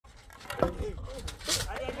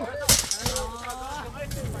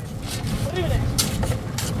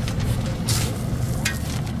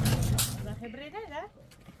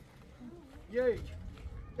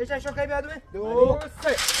ايش شو بیاد به؟ دو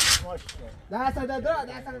سه ماشاءالله.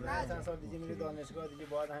 دست چند سال دیگه میره دانشگاه دیگه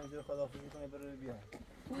باید همینجوری خداحافظی کنه بره بیاد.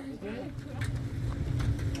 میدونی؟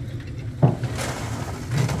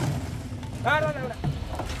 نه.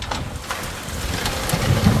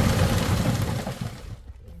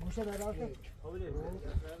 گوشه داداش.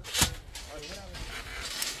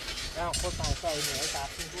 خود تماشا اینه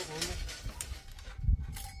تحقیق بود.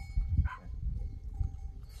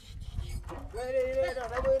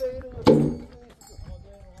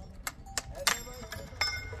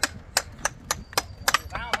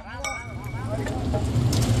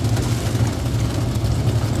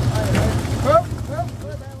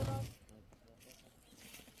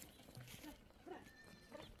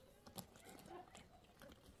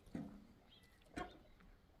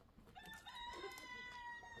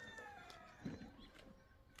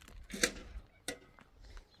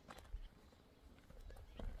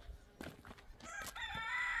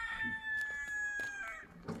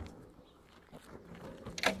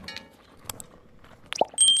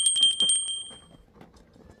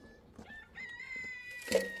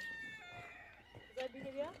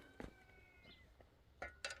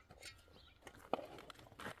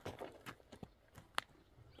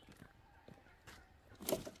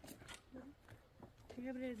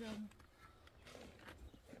 Beleza.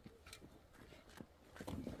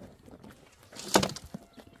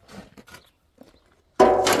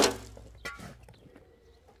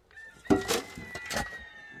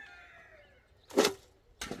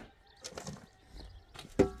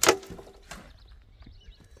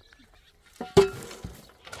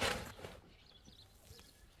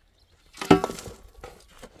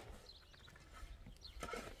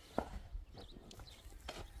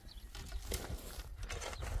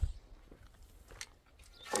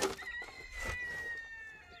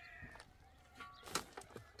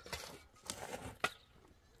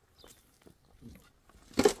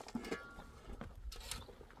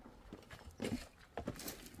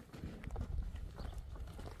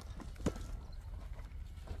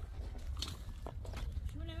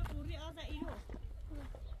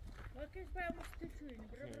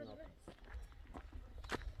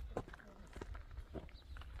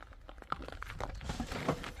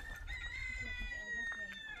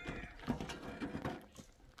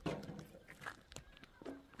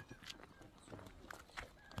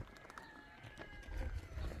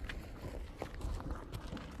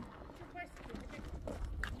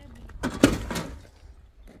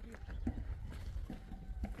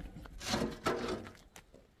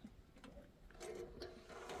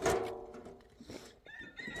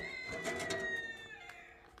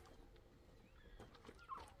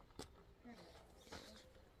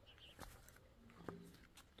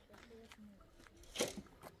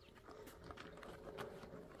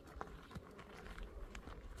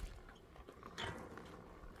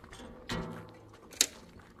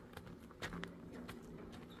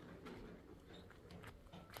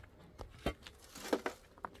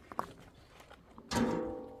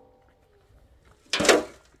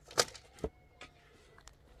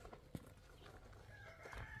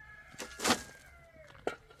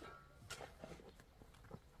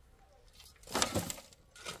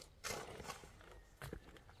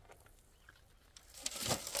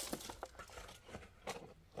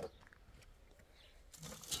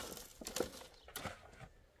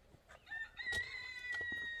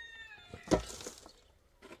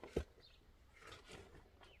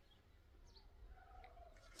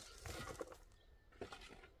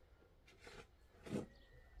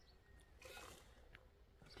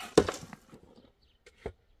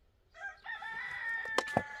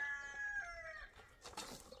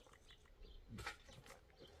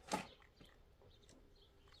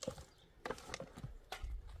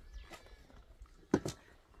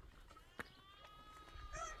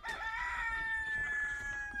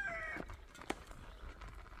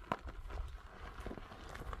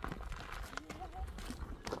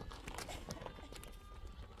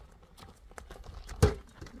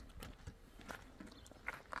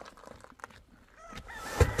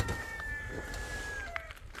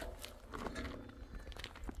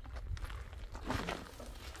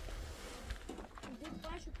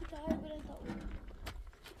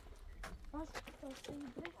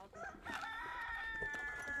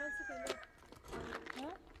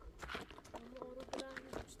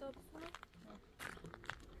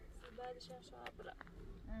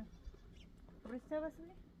 Resta bas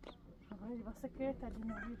ni? Agora vai ser tá de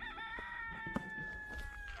novo.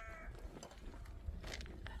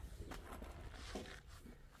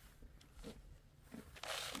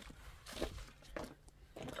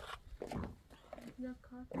 Ya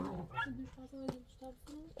Du fazla öyle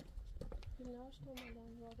tutarsanız günler işte olmadan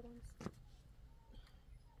yavrum.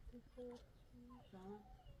 Tamam.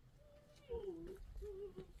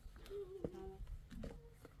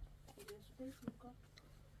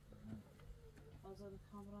 Azar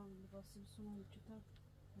kamran libası sonu tutar.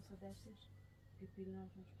 Mesela dersler birbirine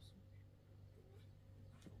konuşuyorsun.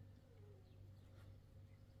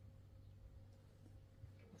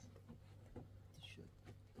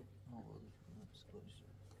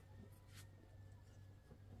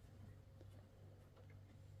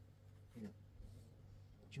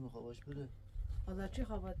 چی میخواه باش بده؟ Azar چی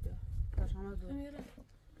خوابت بیا؟ تاشانه دو. Öyle.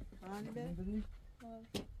 Hani be? بدی؟ Evet.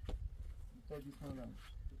 تا دوست ندارم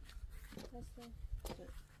Nasıl?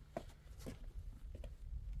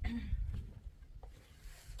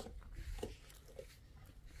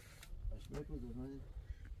 باش بکن دوست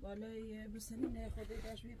بالای برسنی نه خودی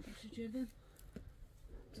داشت می پشت چردن.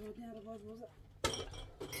 زودی هر باز بازه.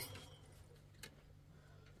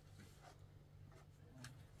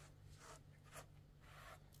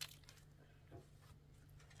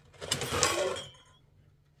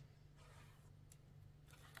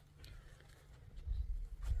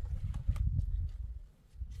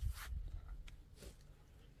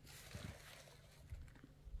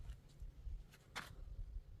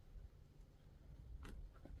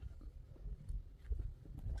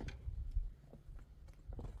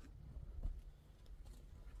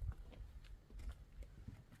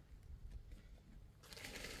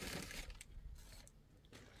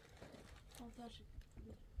 Azar.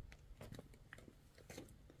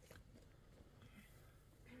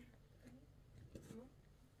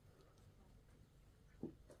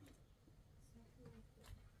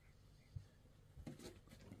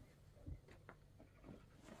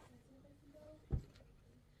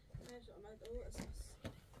 ماشي عملت هو اساس.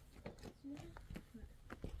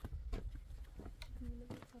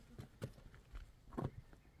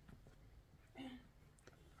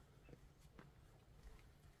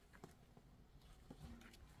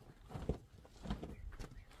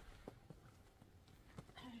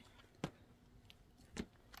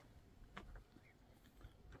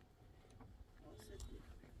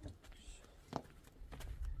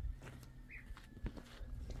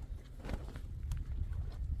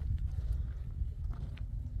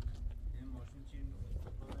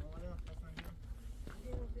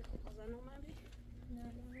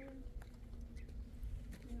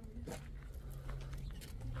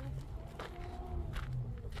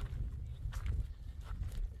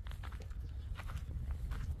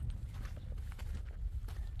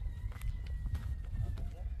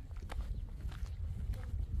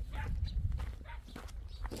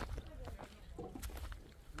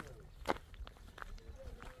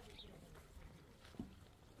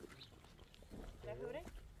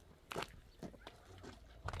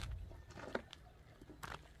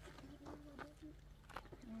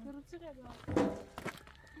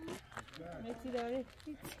 متی داری؟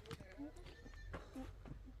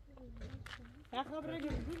 یا خبره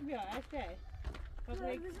گفت بیا اشته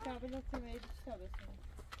خبره کتابی میاد کتابی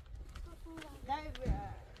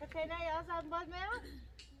نه خیلی آسان باز میاد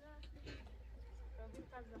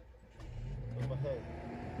بخیر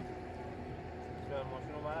چرا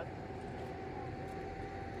ماشین اومد؟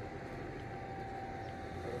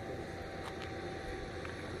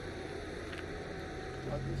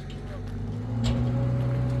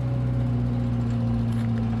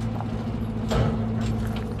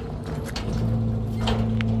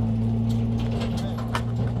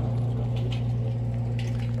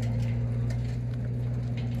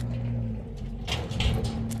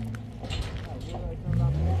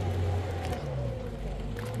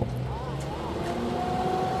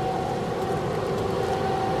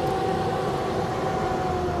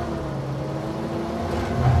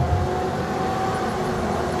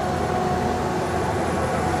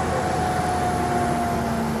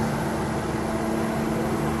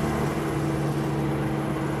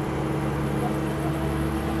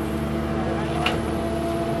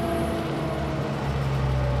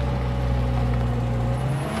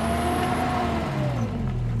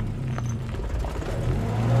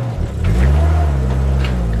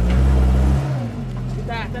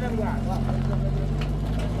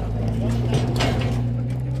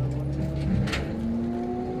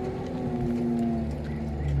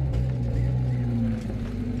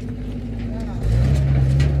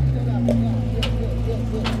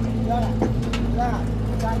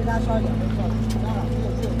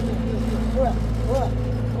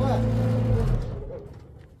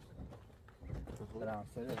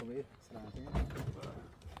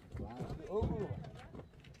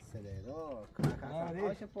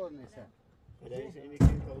 رئیس اینی که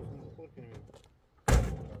تاوزون بخور کنیم.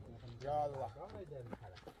 یا الله.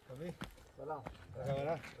 خوبی؟ سلام.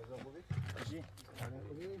 بخیر. خوبی؟ چی؟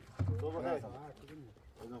 خوبی؟ تو بخیر.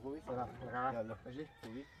 خوبی؟ سلام. یالا. خوبی؟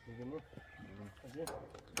 میگم.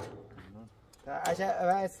 اجا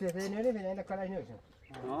واسه نری ببین کلاش نمیشه.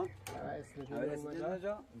 ها؟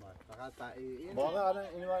 فقط این باقی الان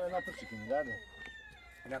اینو من نپر چیکنی درده.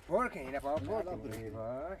 اینا پورک اینا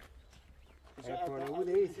پورک. شو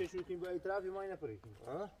کنیم با اطراف ما اینا پره کنیم.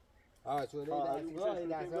 ها چون این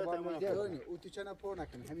لحظه با میگه او تو چنا پر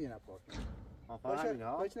نکنی همین پر فقط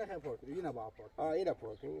اینا باش نه پر اینا با پر اینا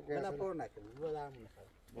پورک من پر نکنی و دارم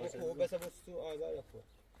باشه بس بس تو آزار خود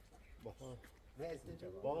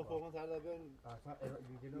باقی فوقان سر بیان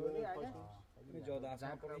این جا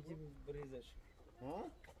دستگاه پره کی بریزش ها؟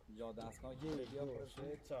 جا دستگاه کی بیا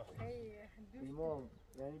پرشه چا ایمان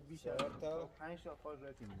یعنی بیشتر تا 5 تا خارج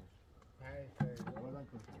رفتیم بازم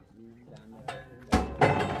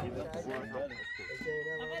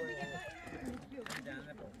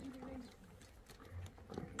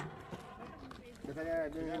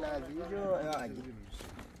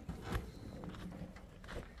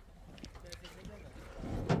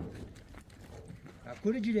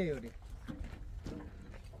کوری جیره یوری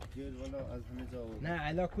جل والا از همه جا بود نه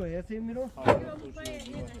علا کوری هستی میرو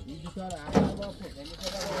این دوتا را علا با پور نمی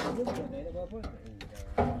کنه با پور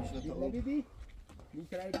نبیدی؟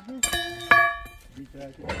 بیترای دیدی؟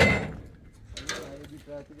 بیترای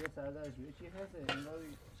دیگه سردرش بیه چی هسته؟ این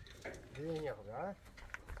داری دیدی نیا خوبه ها؟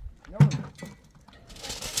 نه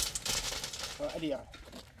علی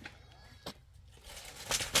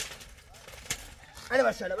علی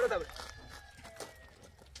باشالا برو دابر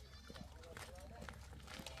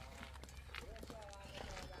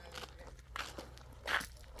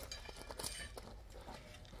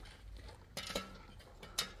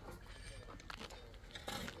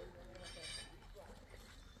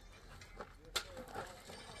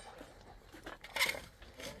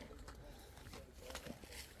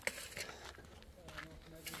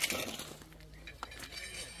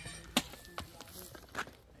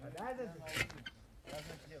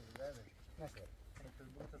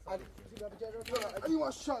ای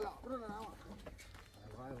ماشاءالله برو نه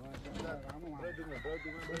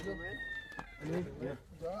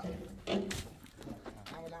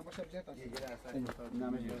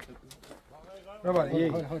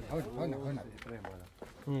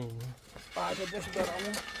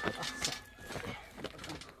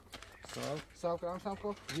صاف کردم صاف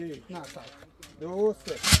کو نه صاف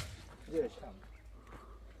دوسته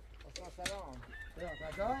سلام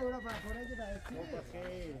جای اونا فرخوره که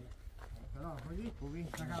بخیر سلام خوبی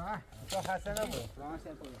تو خسته نبود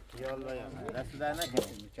یالا یا دست در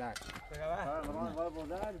نکنیم چک فرمان وای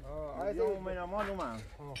بودن یوم من امان اومم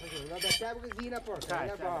اونا بهتر بگه زینه پر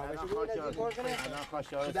کنه با بشه بگه زینه پر کنه الان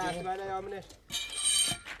خاشا دست بله یامنش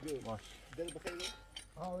باش دل بخیر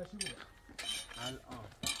ها بشه بگه الان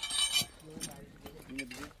اینو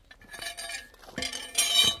دیگه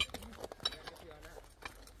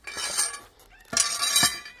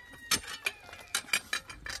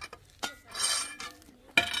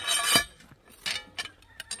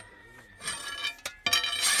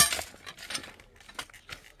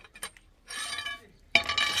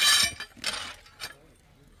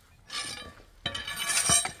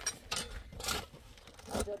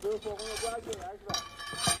دو فوقون رو جا گیری اکبر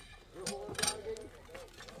دو فوقون رو جا گیری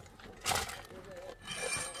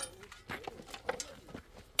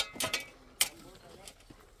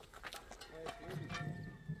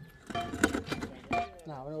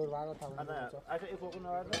نه اون اور بالا تا اگه این فوق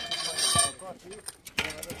نورده کافی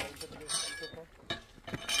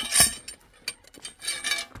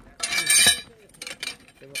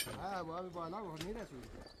با بالا با میرسه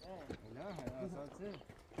نه اساسه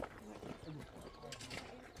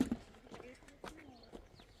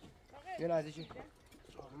یه لحظه چی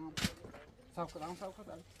صاف کردم صاف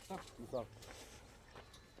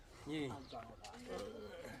یه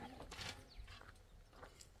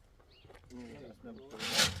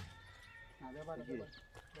نه بالا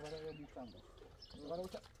بالا بیشتر بالا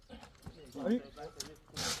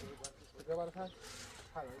بالا تا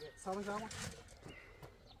صاف کردم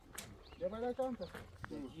یه بالا کام تا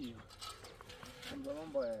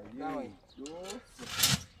زمان باید یک دو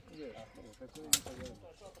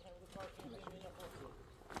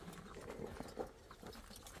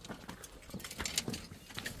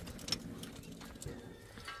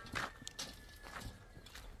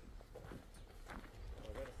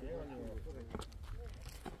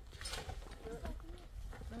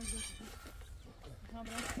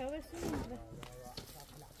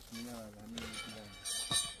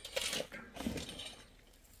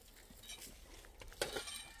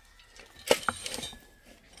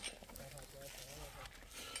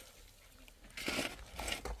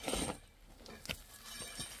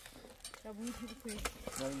بود بکنی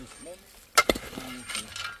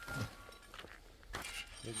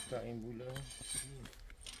تا این بوله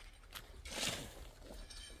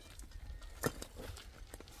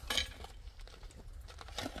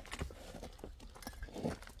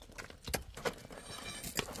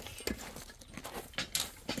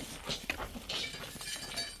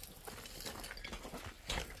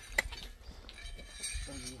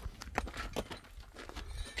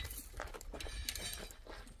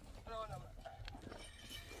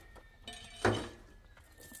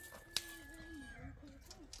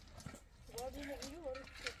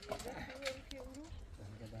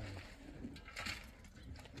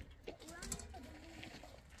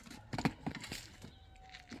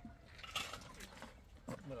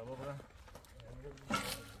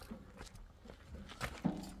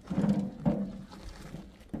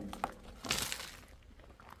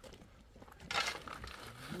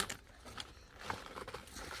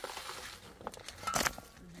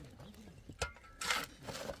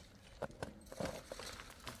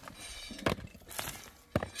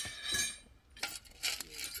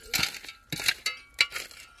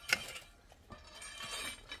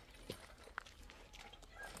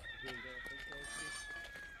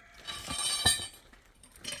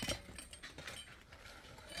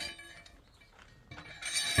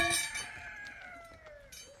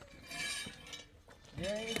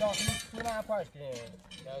یه داخلی سونه هم پاش کنیم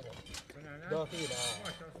داخلی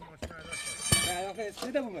نه داخلی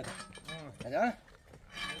سیده بومد نه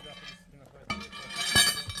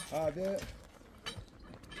آده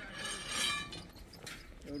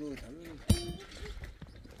رو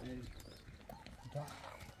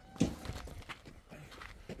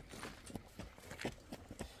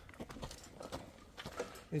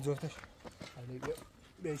این جفتش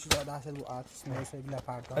بهش زاده هست رو آتیس میشه بلا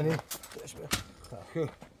پرتا علی بهش به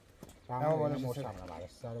اما بالا مشتم نباید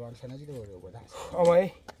سر بالا سنجیده بوده هست آما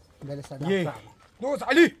ای دل صدا دوست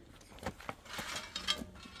علی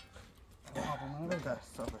آقا من رو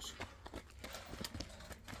دست صافش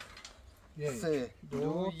سه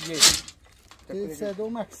دو یک سه دو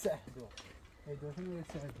مکس سه دو ای دو تا میره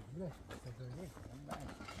سه دو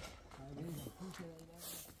بله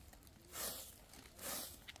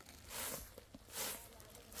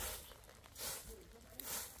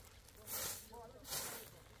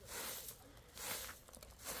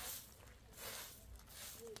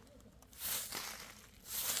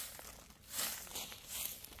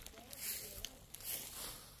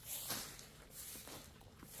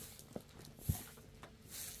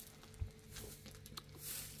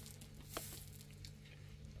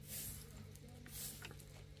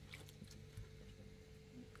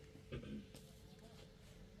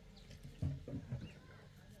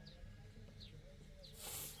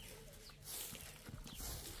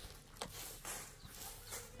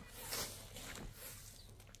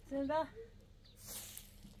زنده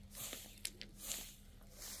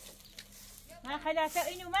ما خلاصه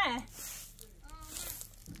اینو ما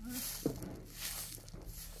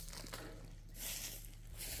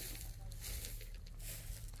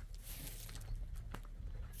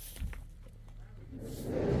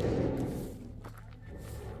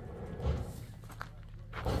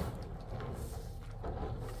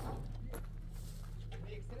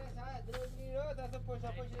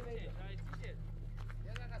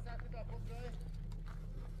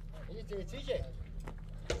چیه؟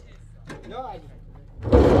 نه علی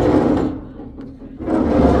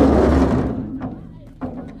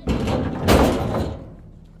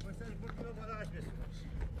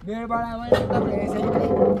بیر بالا من تا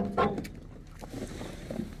پریسه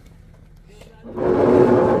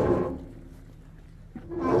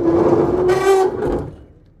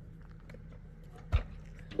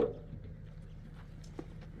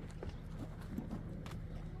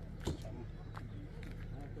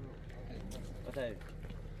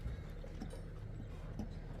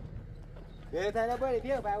بیا تا نباری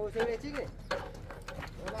بیا با وسیله چیه؟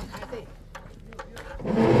 اونا خاطی.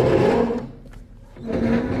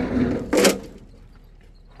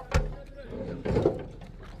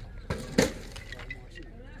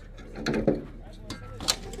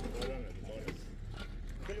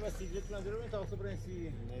 کلی وسیله نداره این تاکسی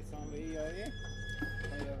برنسی نیسان وی آیه.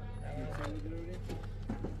 آیا نیسان نداره؟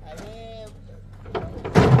 آیه.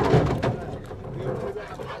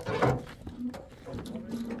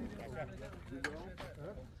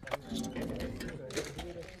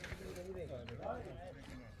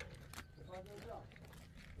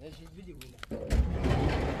 نشید بیدی گوله.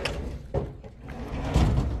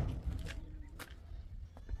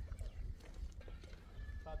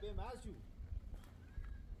 تابه ماشو.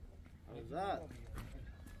 Azar.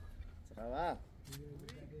 خبر؟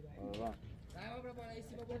 بابا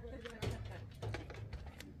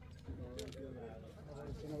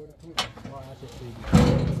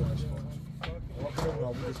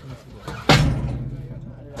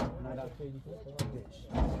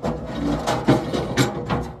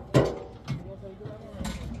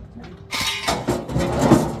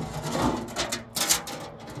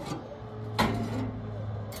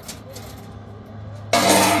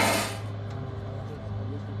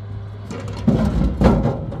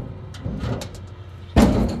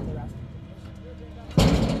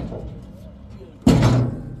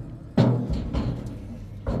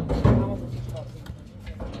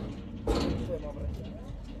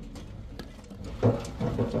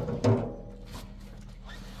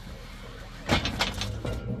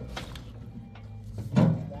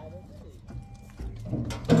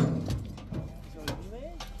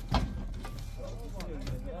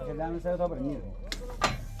لام سر تا برنیر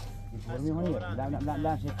فرمی هونی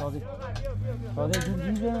لام شد تازه دور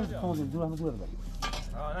دیگه تازه دور هم دور بده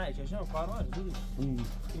نه چشم کارمان دیدی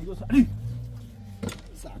این دو سالی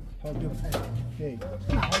ساعت حال بیام کی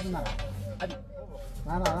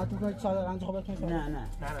نه نه تو که سال رنج خوب کنی نه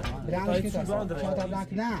برنج که تا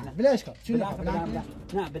برنج نه بلش کن چی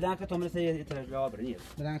نه بدن که تو مثل ترجمه برنیر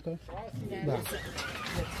بدن کن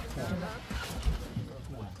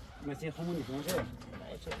مثل خمونی تو میشه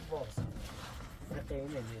چه باز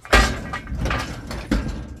خیلی نیست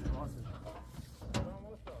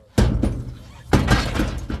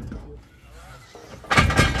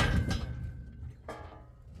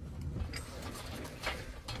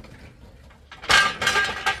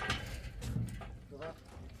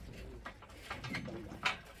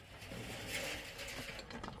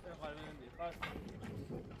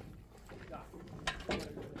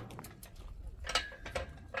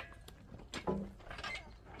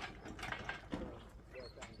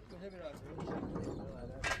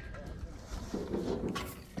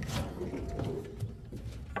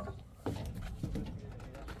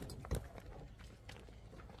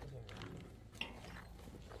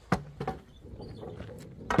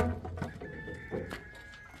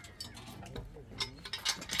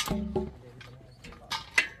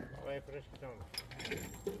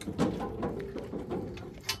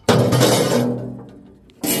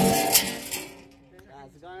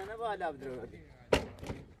دستگاه بالا بدرودی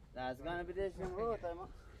دستگاه بدهشیم او تمام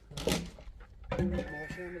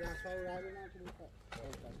ماشین دستگاه رو راه بدن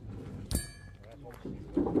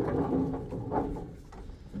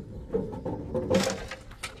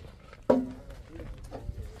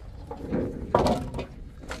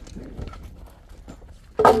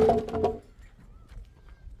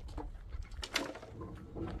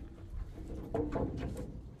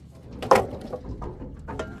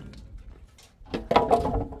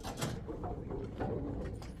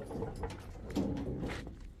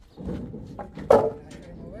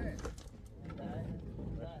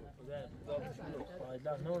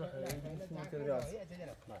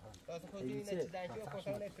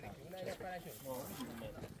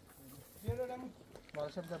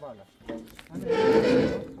باشه بده بالا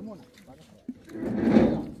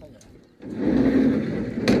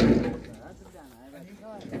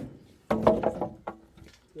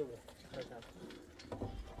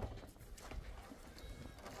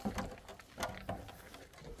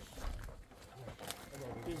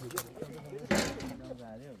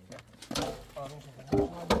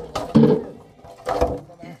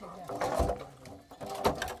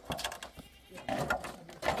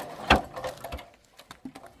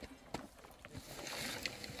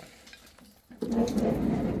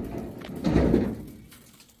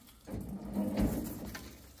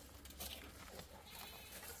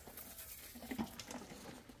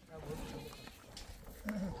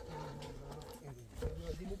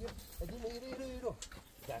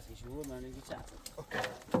شو من نگی چه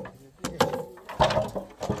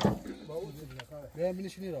بیا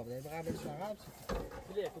بنشینی را بده قبل شغب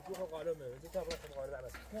بله تو تو قالو من انت تبغى تقول على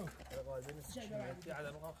قالو بس في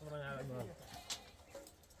على مقام خدمه على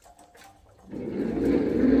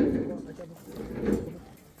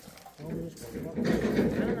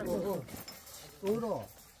اورو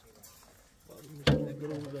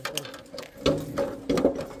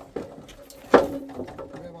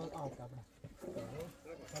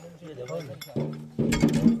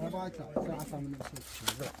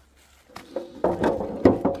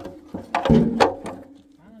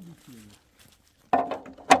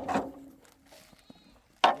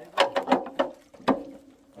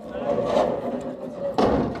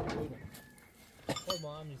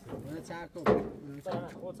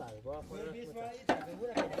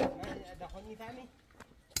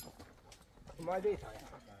ما بيت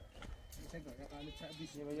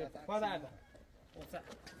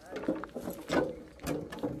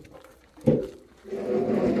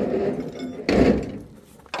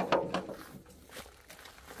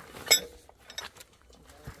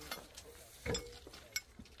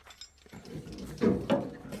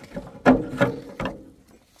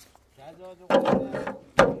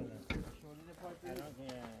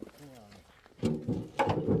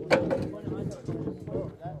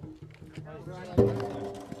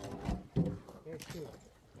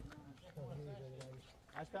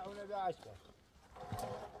Hasta una de hasta.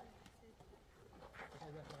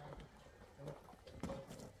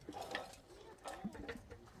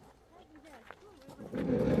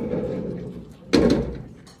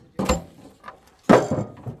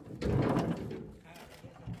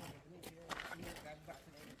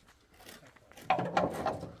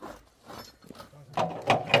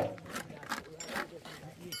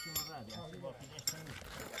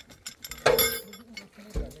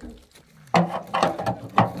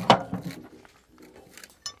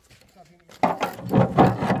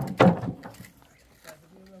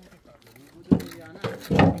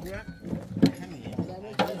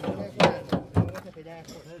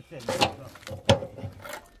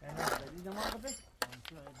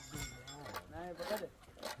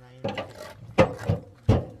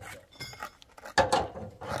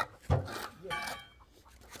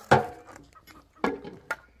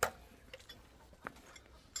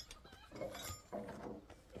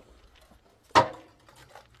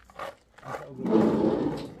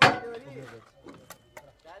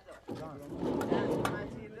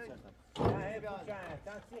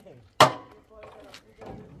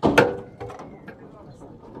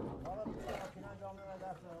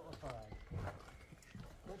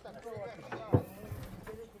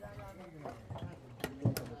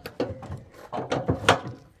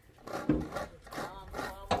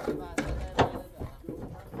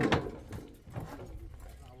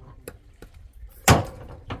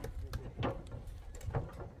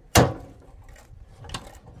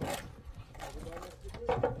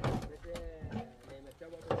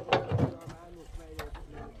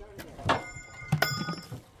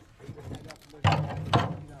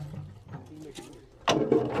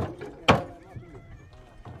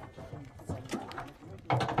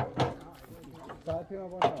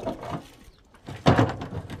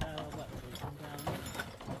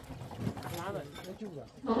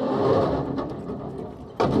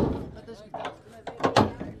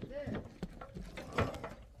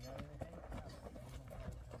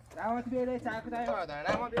 Damat bere çakıday var da.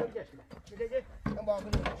 Damat bere geç. Gidecek. Tam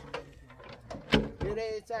bakın.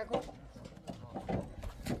 Bere çakı.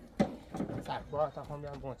 Sak bu ta kom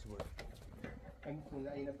yan bonç bu. Em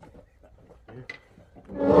kunga ina.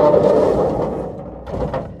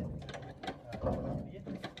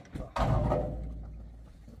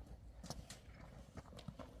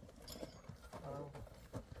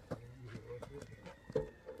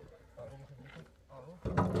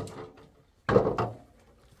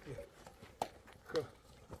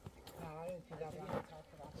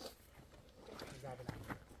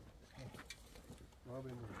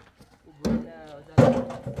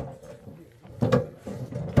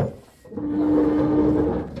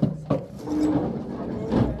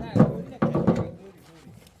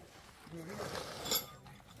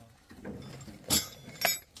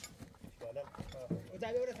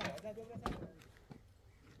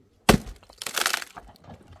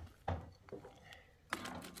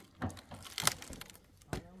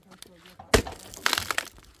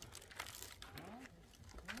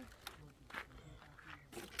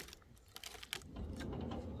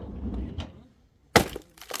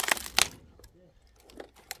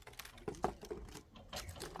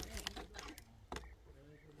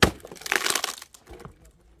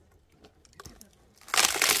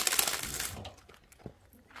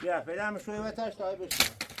 بیا فعلا شوی و تاش تای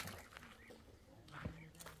بشه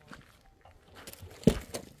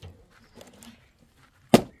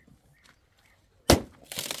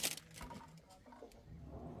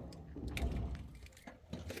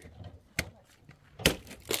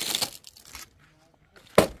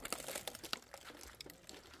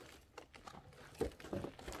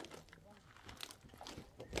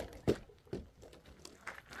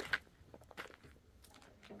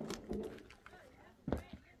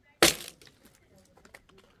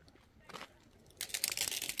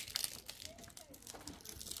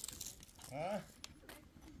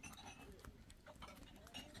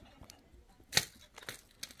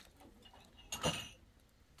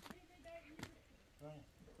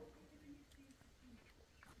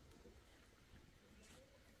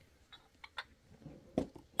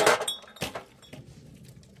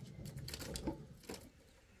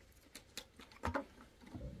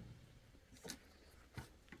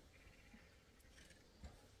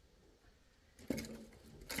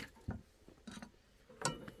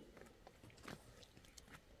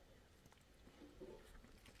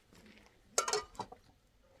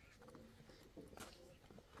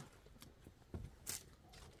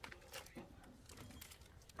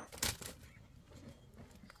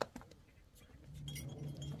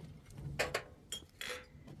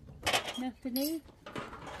نفتنی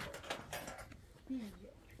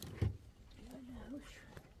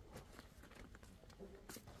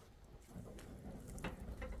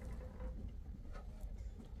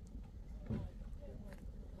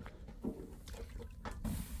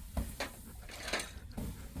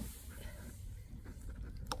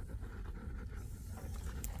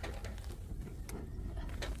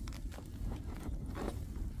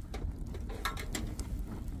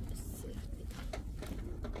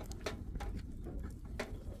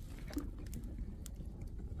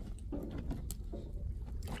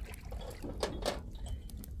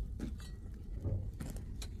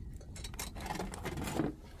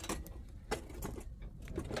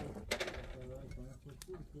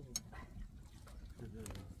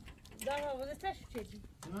دارم وزش چی؟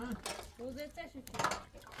 وزش چی؟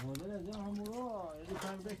 مادر از این همورا یه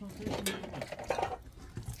فرده کنسرت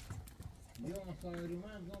یا مثلا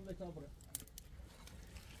رومان زن به تابره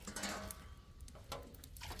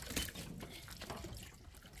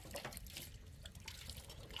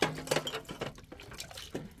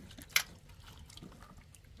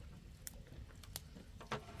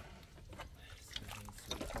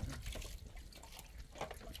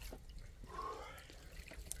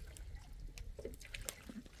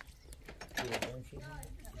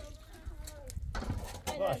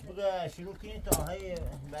باش بگه شروع کنید تا های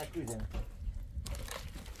بعد بزنید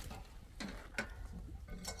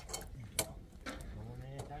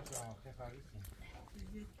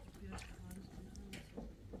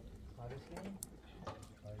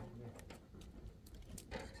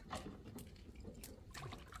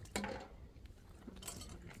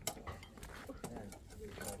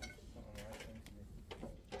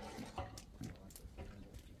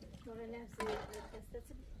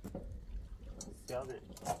Sell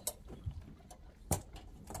it.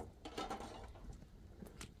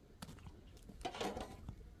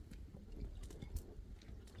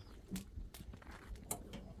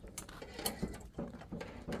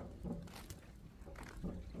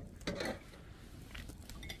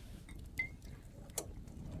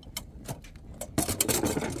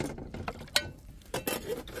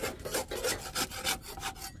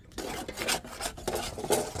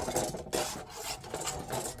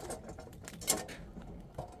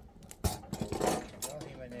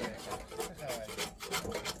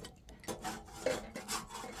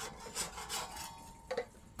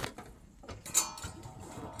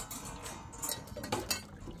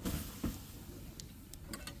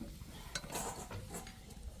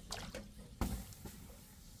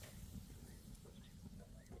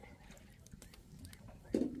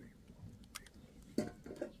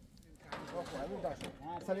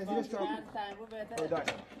 سال زیرش تو تایمو بهتره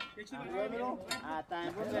داشت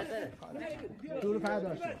تایمو بهتره دور پر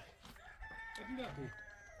داشت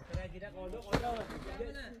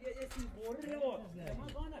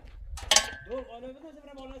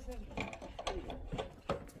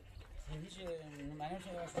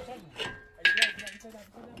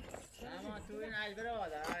اما تو این اجبره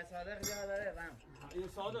واده صادق جا داره این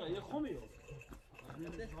صادقه یه خومیه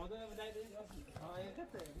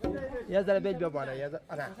یه ذره بیت بیا بالا یه ذره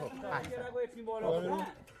نه خب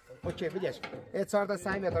اوکی بیدش یه 4 تا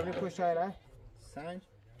سنگ میاد می پشت شایره سنج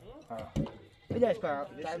بیدش برا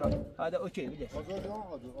هذا اوکی بیدش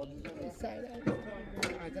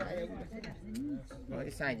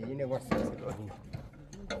سنگ اینه واسه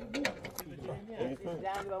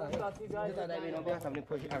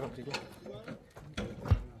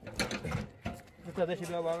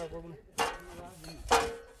بیا بالا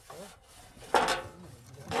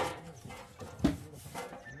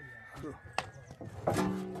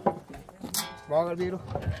باقر بیرو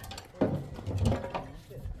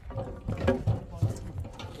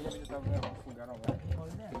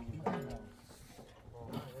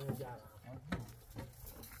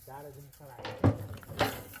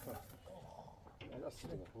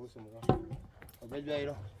بیل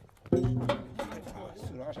بیرو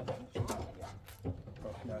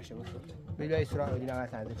بیل بیرو سراغ بدین آقا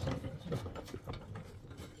تنظیم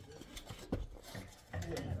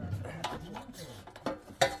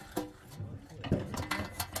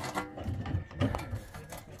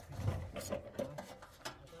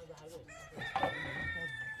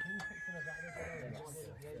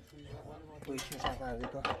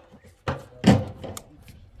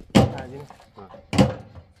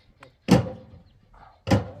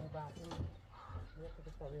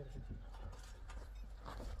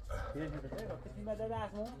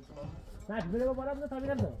نه بله با بالا تا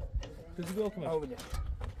میرم تو دیگه حکم او بده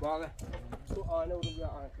باقی تو آنه رو بیا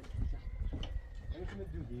آنه میتونه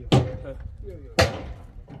دودی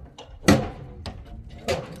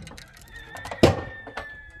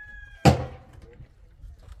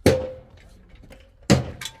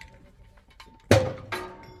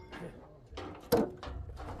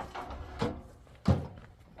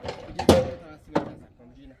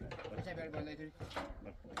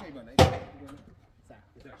بالا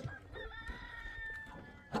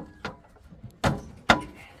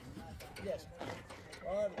Yes.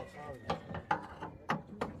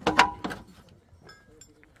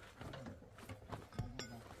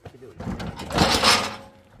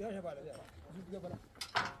 بیا بالا بیا. بیا بالا.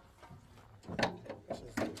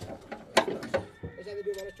 اجازه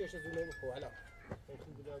بیا بالا چش زونه بخو حالا.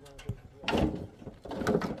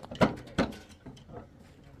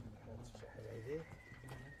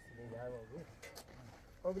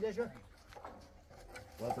 او بیده شو.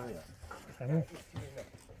 واسه یا. تمام.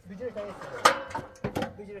 بیجرش تا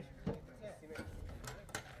بیجرش.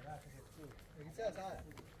 سه ساعت.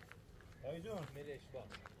 دایی جون میرش با.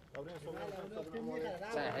 آبرین صبح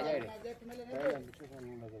سه هزاری.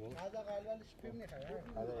 هذا قالوا شبيه منيح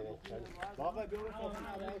باقي بيقولوا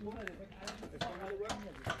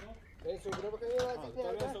این سوبرا بکنی یا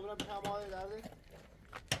طبعا صبح بخوام مال دارید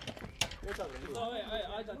یه تا بریم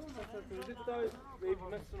آی جان تو تا بیبی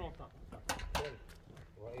مثل نوتا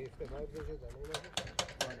و این استفاده بشه زمین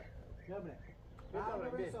جبره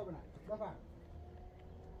بفهم صبنا بفهم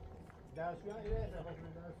داشویا ایره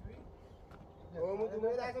داشوی او مو دو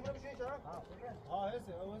ده تا بشه چرا ها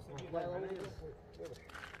هسه او هسه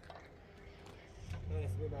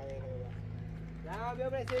اسمی باید نه بیا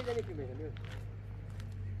برای سری زنی که میگم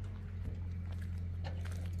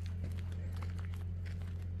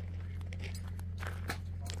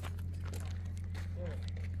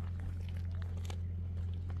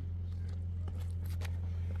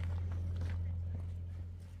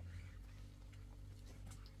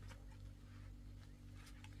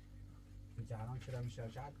جهان چرا میشه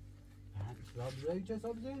شد سابزه چه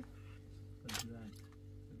سابزه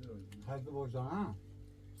هست وجدان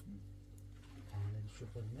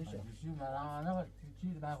شوخی نشه چی مرا چی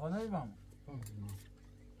بخوادای بام من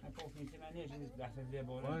نیست دست زیر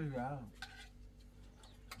بالا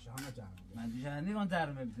شما جهان من دیگه نیوان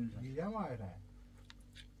در میبینم دیدم آره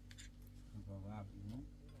بابا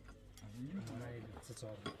سه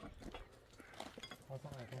چهار خواستم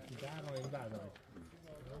اکنون در رو این بعد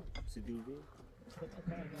سیدیوی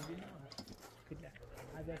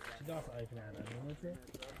هذا شجاع صحيح معنا نموذج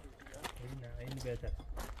این بهتر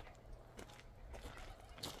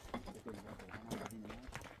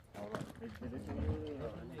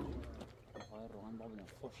روغن بابنا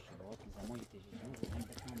خوش لغات زمانی تجهیزون هم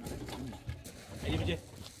بکنم علی بجه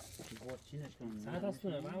بود چیزش کنم ساعت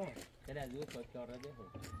هستونه ماما خیلی از دو کار کار رده هو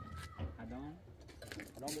الان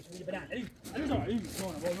بهش میگه برن علی علی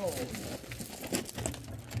شلون بابا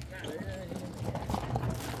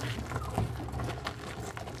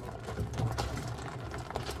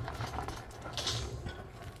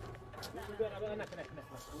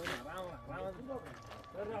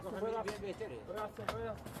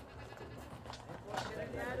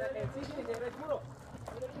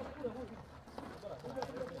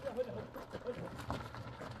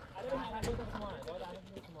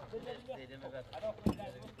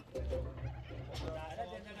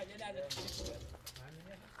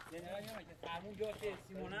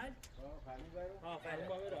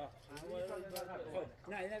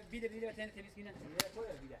نه بیده تن تمیز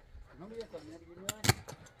کنه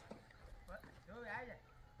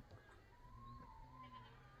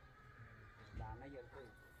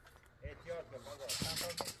احتیاط کن بابا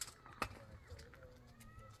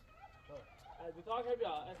از بتاعك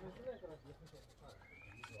بیا اسمش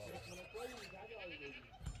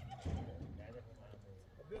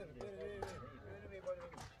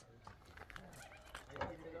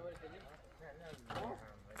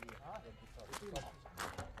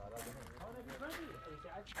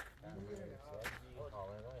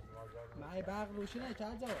معي باغ روشنه چه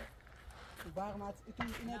جواب باغ ما تو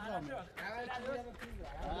این ادغام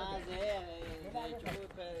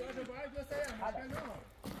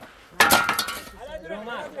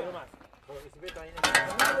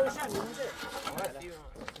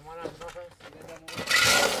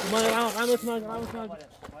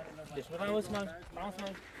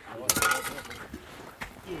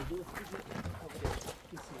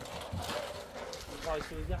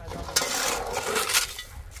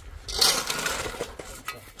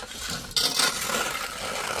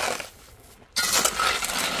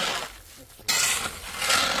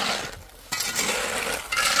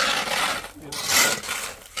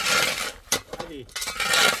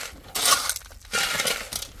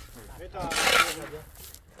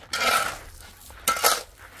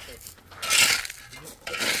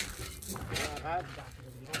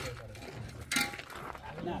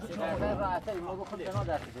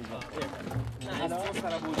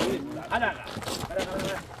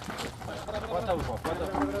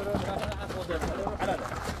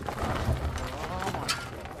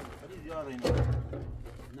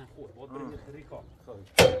خود بود بریم ریکا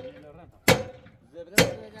زبده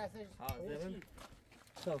بجاسش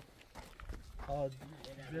زبل خب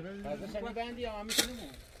زبل ازش میبندی یا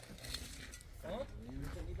میتونیم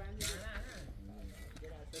میتونی بندی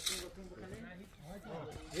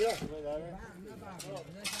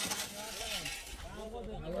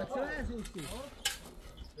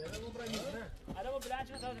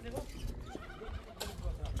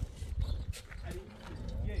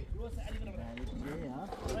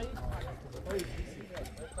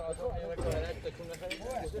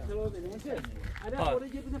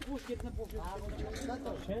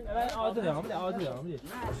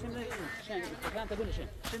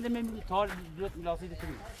Şimdi memnun tar dört milasıydı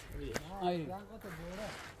kırıyor. Hayır.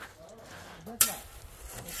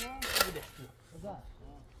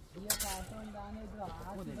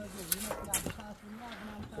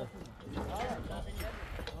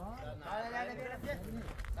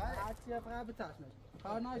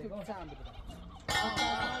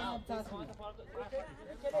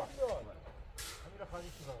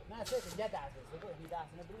 نه سه یه درس بگو 10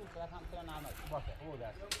 سنه برو فقط هم تو نعمت باشه او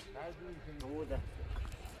درس او درس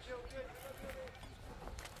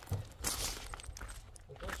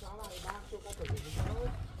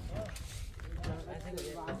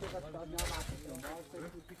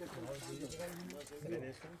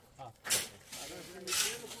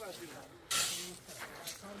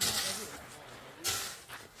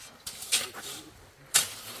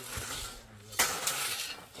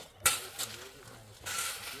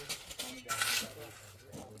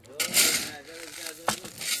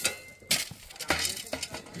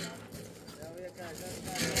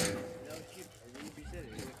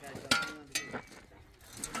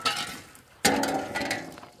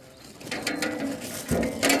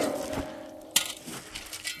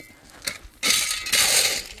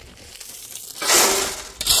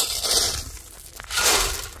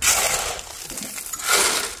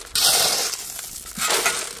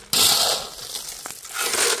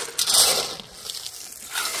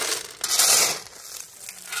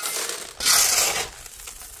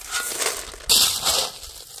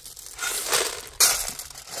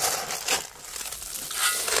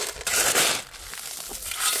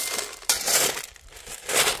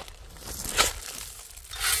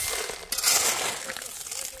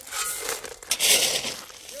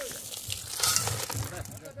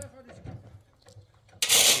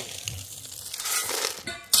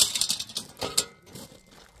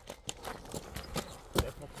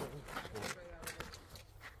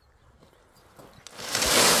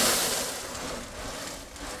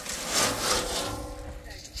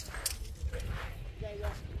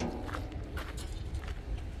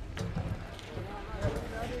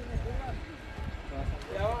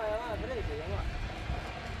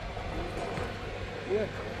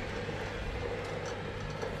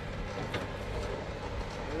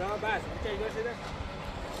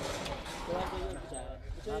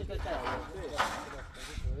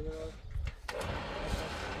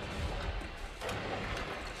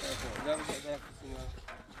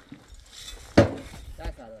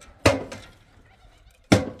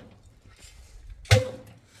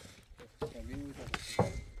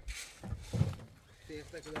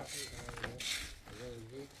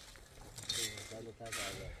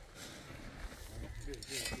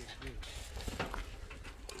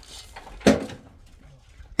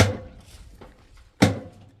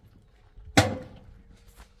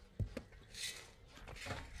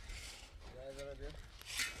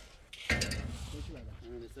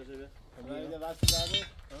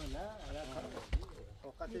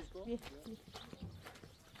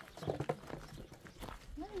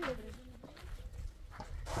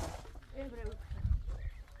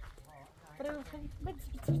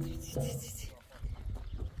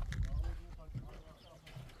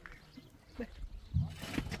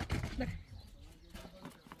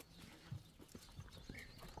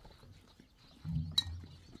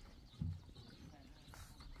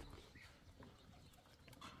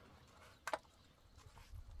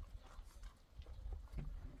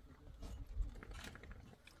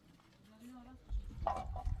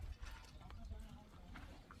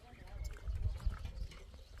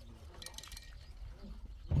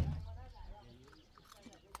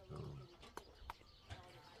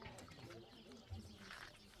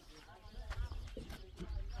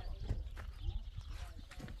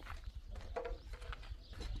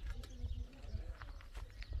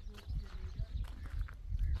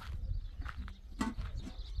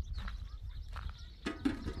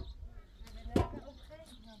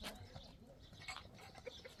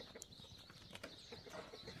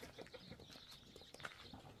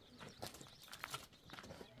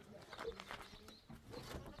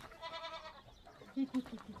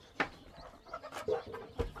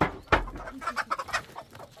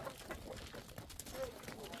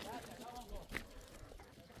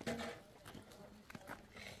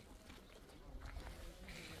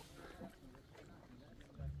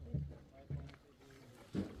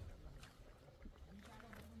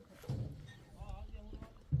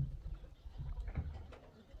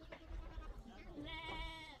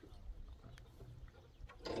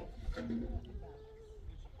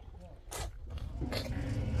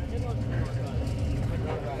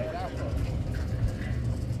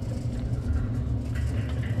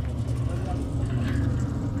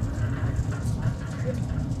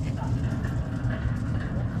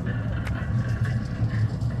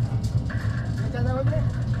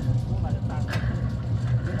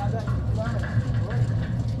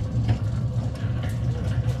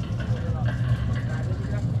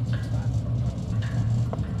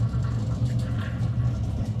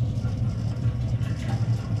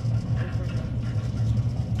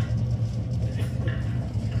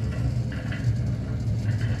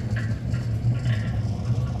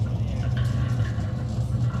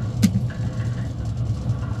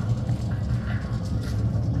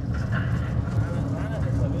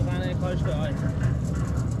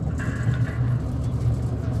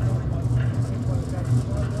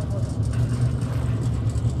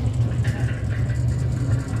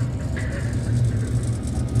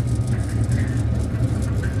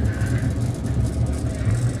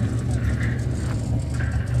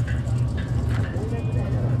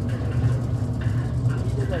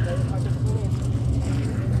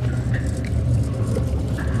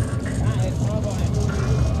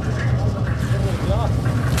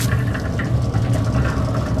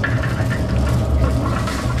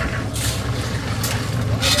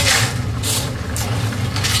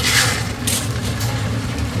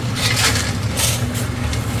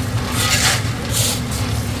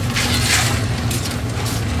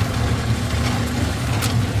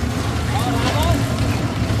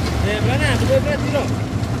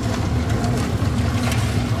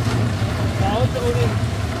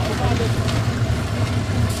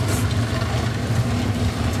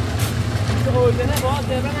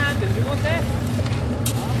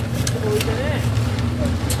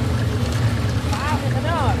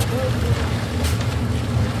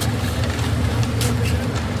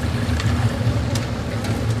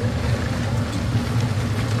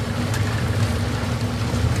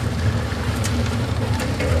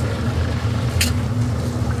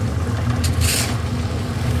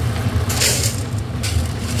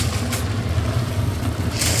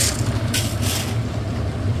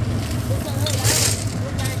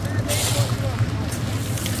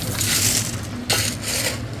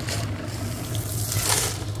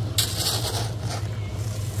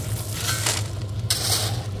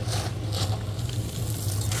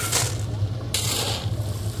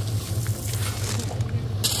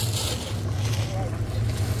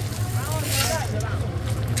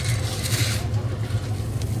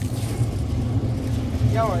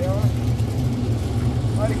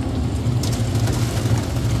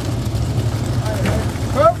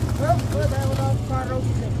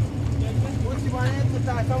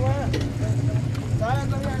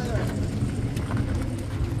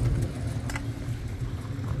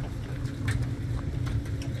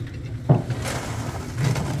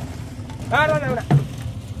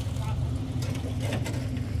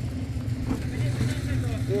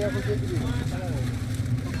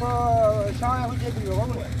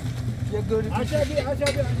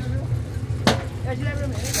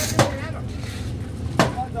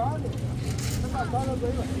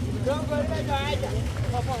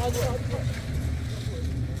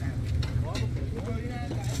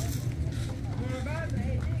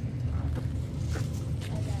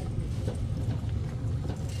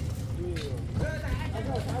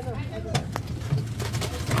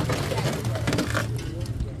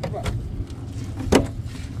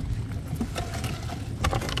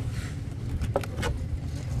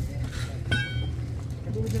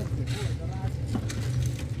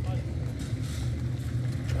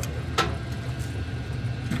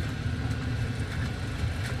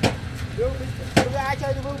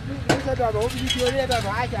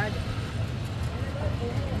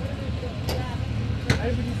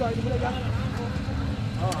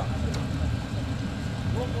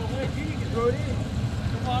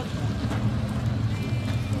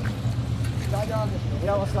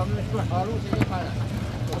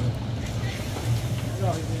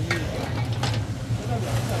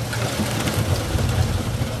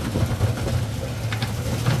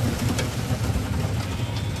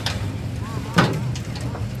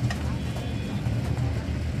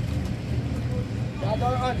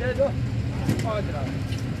Angelo. Otra.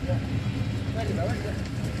 Dale,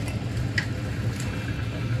 dale.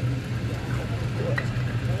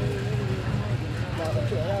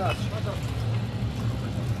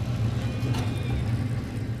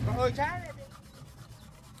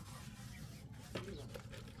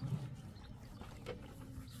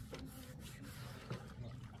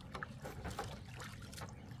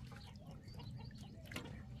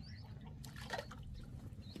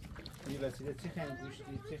 وسیله چی خیلی گوشتی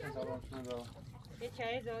چی خیلی سلام شما با یه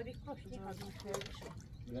چای زادی کشتی لازم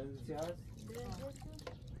چی هست؟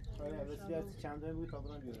 آره وسیله چند داری بود تا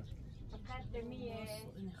برام بیارم مقدمیه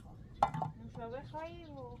نوشابه خواهی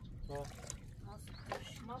و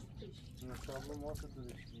ماست پیش نوشابه ماست دادش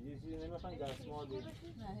یه چیزی نمیخواین دستمال دید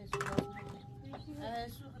نه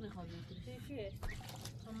سوخ نخواهیم چیه؟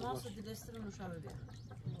 ماست دلستر نوشابه بیا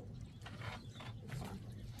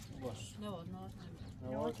باش نواد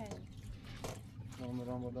نواد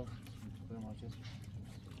نومران بالا برم آجه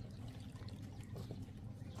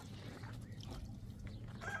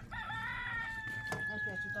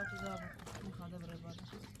اوکی چطور چیزا میخواده برای بالا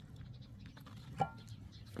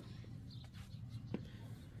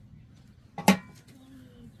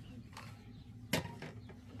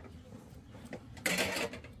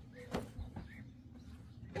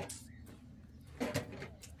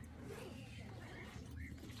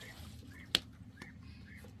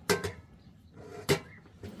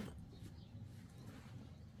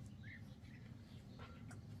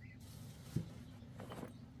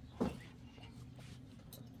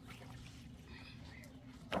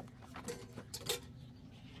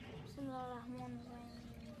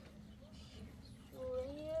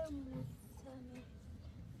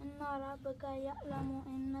ربك يعلم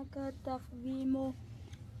إنك تقدم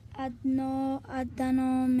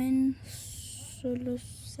أدنى من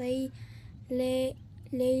ثلثي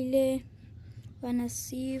الليل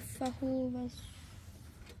ونصفه وثلثه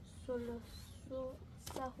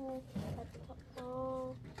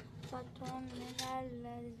طائفة من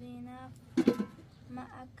الذين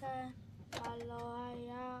معك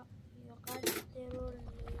الله يقدر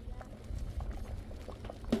الليل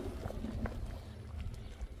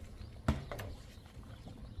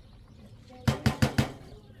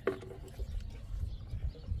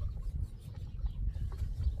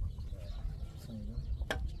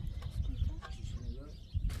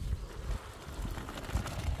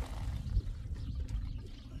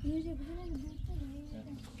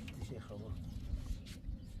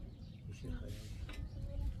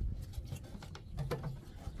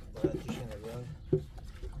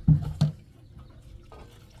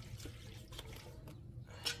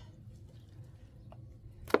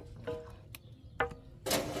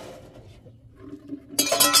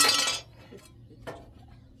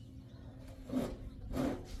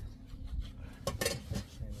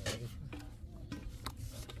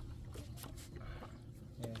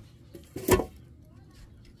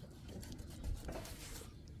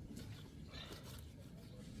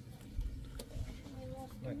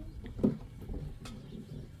Right.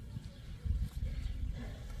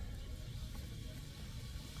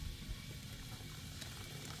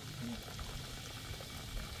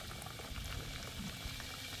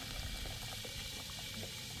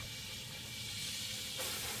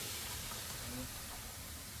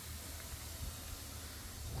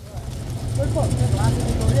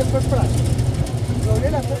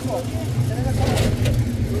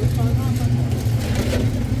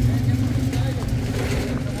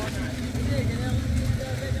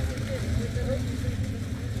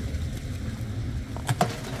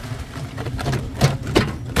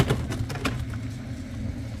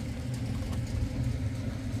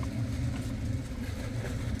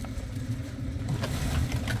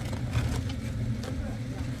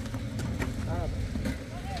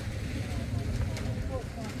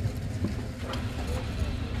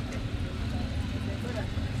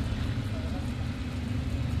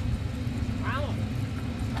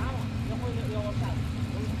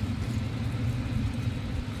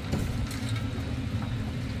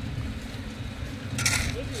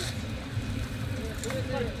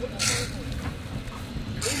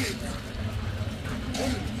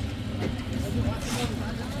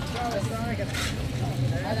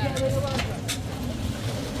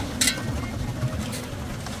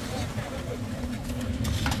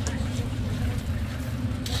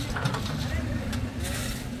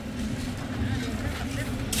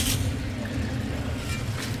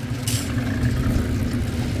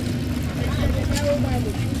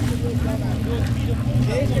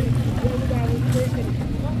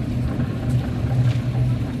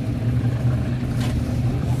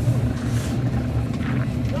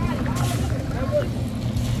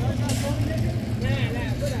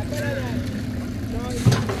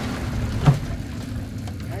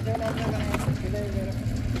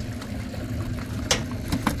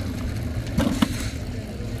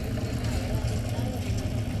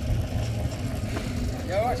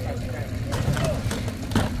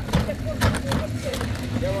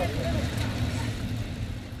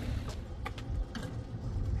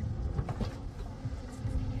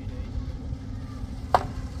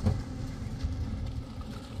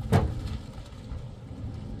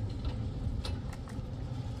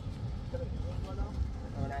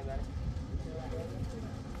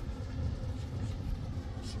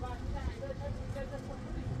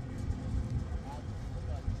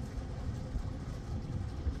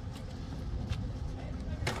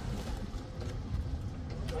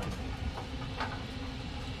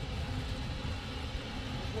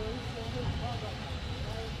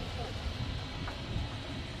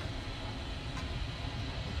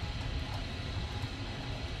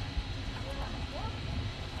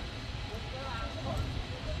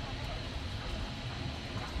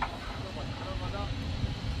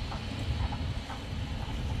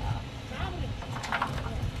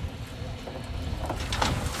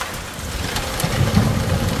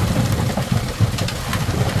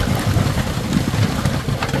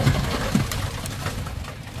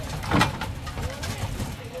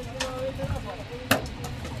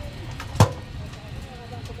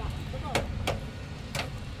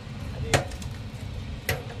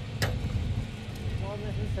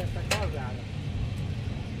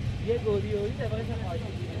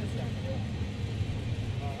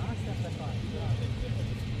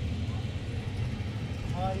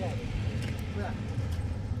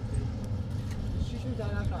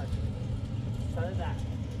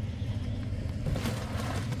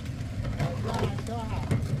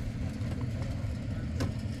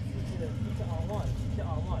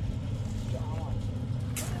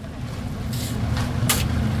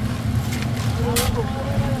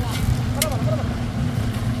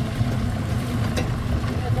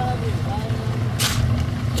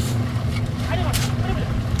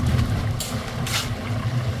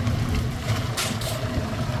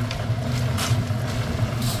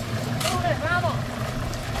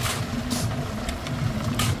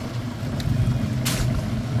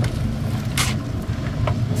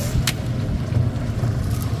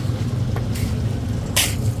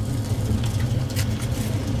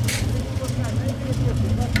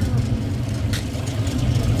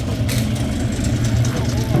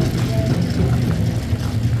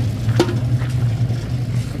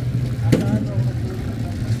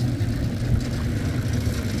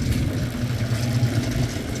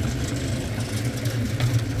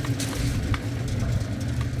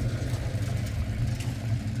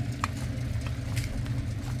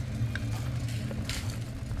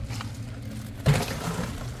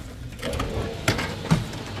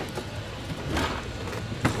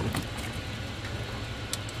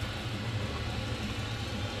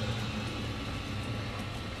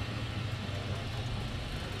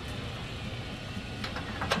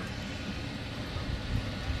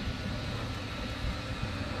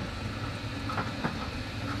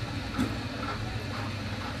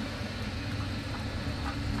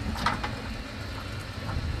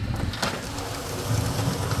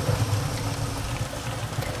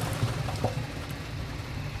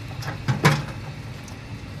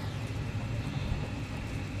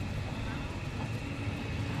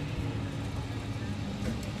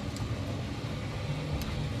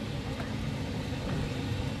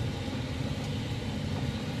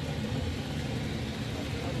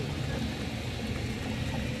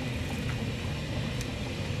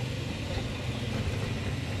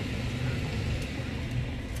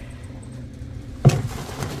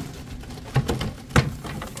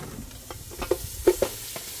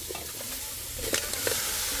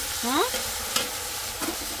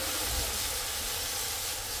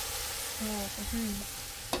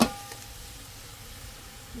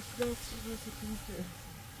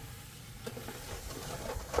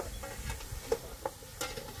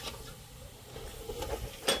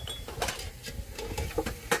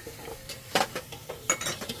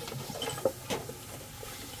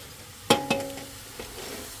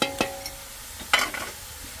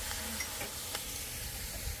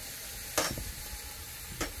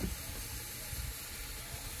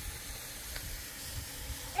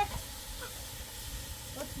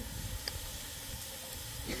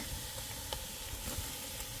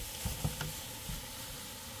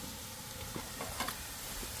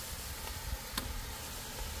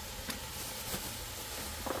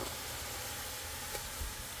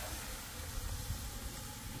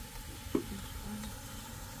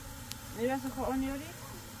 Biraz daha oynuyor.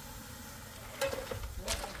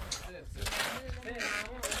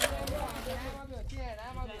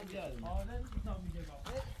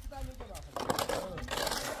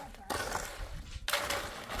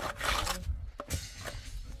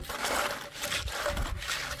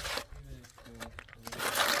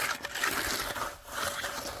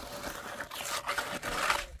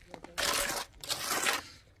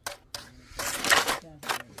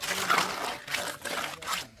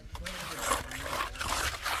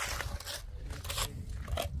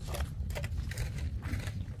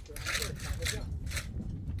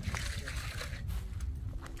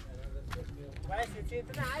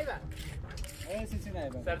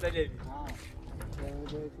 سردلیبی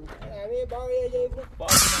همه باقی یه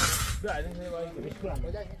باقی بعد این باقی میشکنم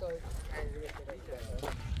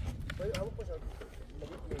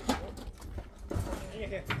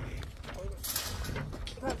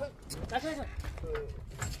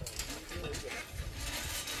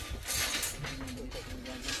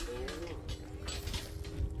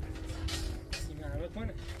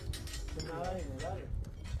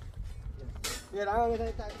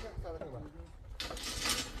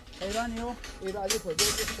ایرانیو ایرانی پروژه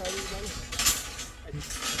سازی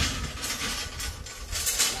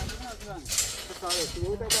ساده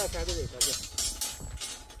شروع تا ساده دیگه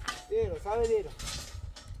دیگه ساده دیگه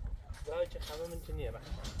داره چه خبر من چنیه بخش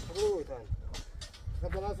خبر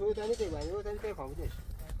تان خبر سوی تانی تی باید تانی تی خاموش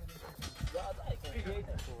زیاد ایک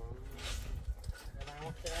بیایده من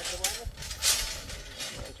وقتی هست باید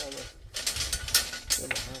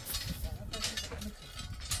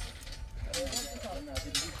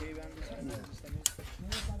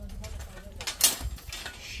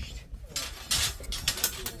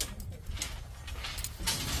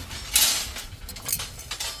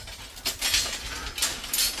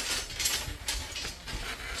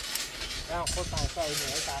让火上烧一点，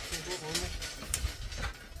大水锅锅的。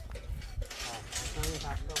啊，上面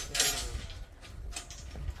啥都不知道。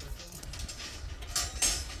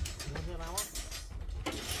你这拿吗？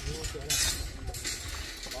给我学了。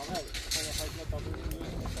老外，现在还是到这里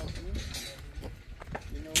到这里，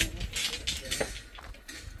你弄。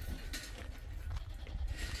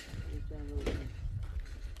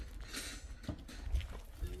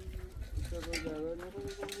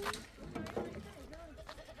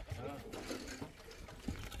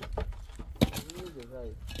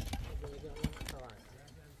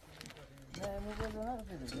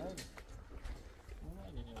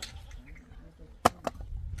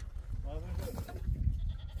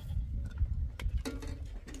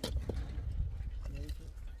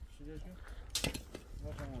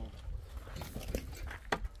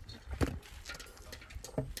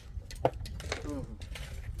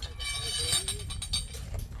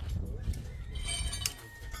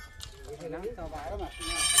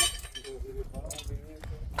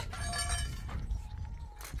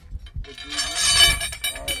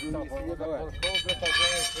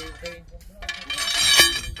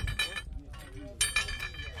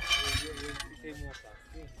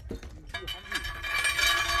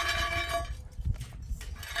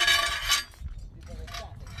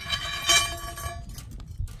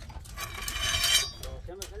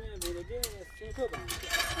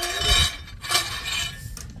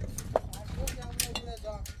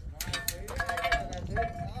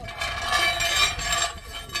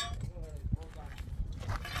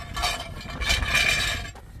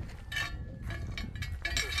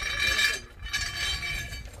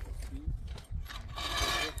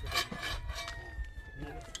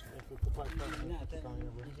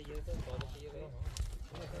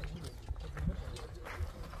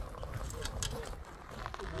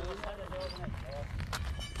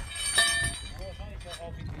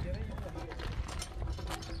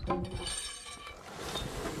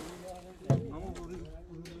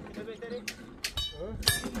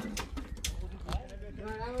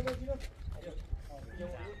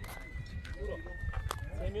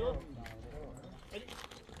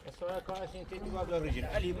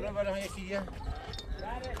Ali bulan bala hanya dia.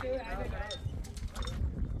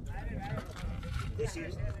 Desi.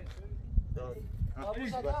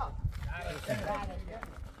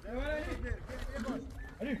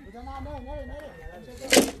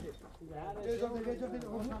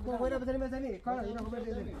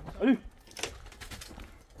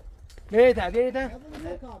 بيتا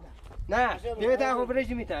نا بيتا هو بريش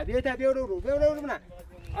ميتا بيتا بيورو منا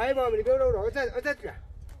اي بامري بيورو اتاتك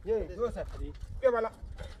يي دوسه بيوالا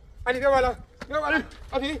علي بيوالا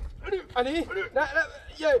علي لا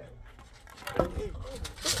يي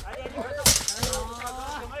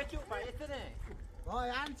وای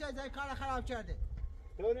یعنی چه جای کار خراب کرده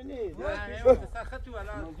طوری نیست سخت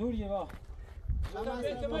ولا منظوریه با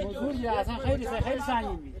منظوریه اصلا خیلی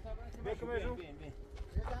سنگین میشه بکمشو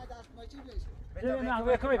نه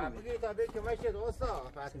بکمی بگی تا بکمش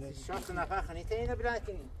دوستا بعد شخص نفر خنیته اینو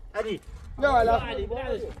بلاتین علی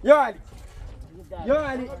يا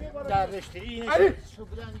علي در رشتری علي شو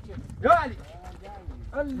بلانی که يا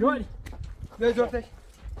علي بیا جفتش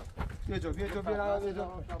بیا جفتش تا بیل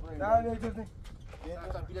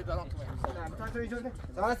دارم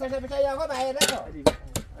سلام سر بچه یا آقا باید نکن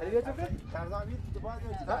علی بیا جفتش ترزان بید دوباره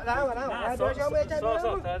تعادل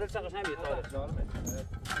چقدر نمیاد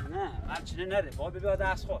نه همچنین نره بابا بیا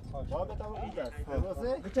دست خود بابا تا این دست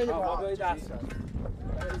درسته بابا دست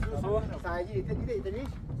سعی دیدی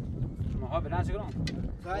ما بلند شگران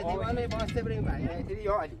سعی دیوانه واسطه بریم باید دیدی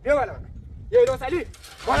یا علی بیا بالا یه دوست علی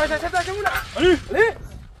بالا چه داشتمون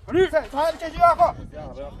علی صاحب چه جوری آقا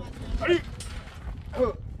علی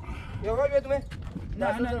یا آقا بیا تو نه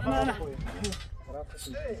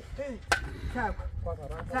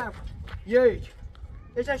سب یک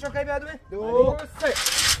ایچه شوکه بیادومه دو سه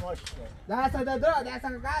دست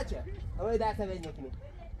قاچه اوه دست بین یکی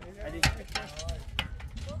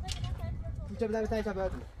چه بدم بتایی چه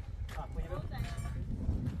بیادومه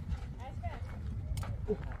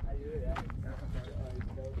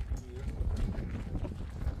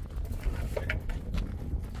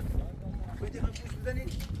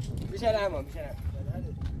میشه نمام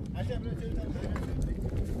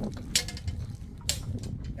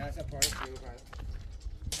That's a part of you, right?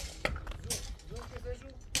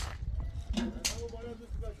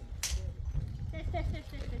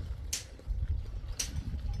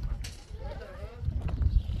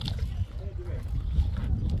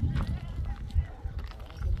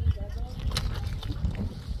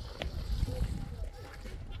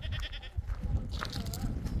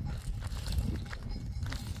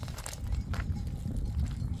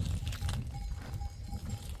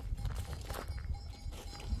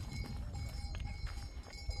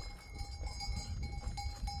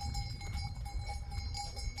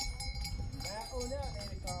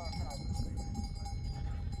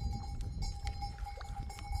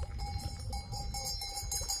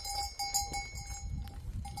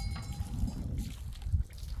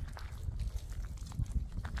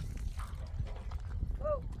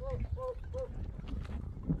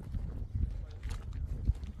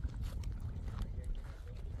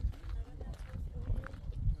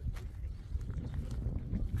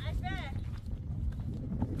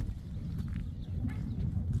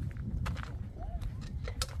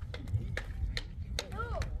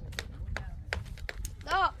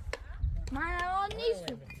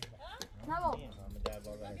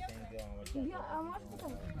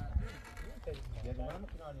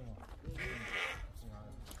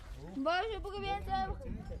 باشه بگو بیان سر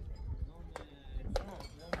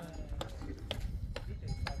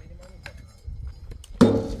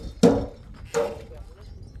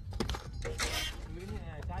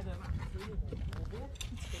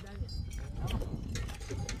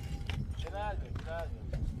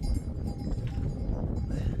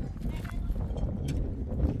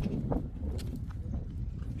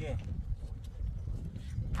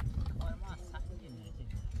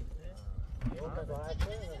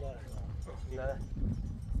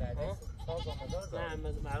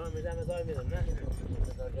معلومه میدم مزار میدم نه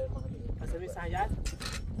مزار جای ما اصلا می سنجد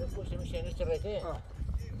پشت میشینه چرته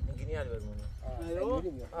اینجوری حال برمونه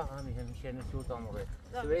همین میشینه تو تا موقع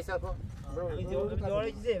سوی ساکو این دیوار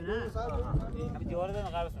چیزه نه این دیوار دادن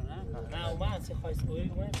قبلش نه اومد سی خواست کوی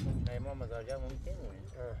اومد نه ما مزار جای ما میتونیم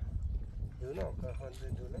دونم کارخانه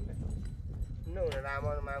دونم نه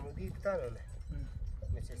رامان محمودی تانونه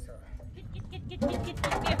مثل سا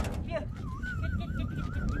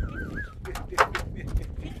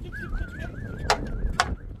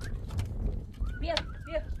بیا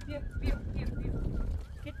بیا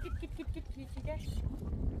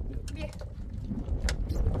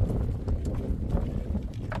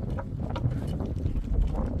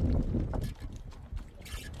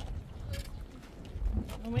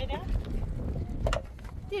اومدم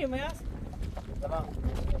تیر میاد تمام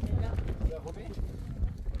یا خوبی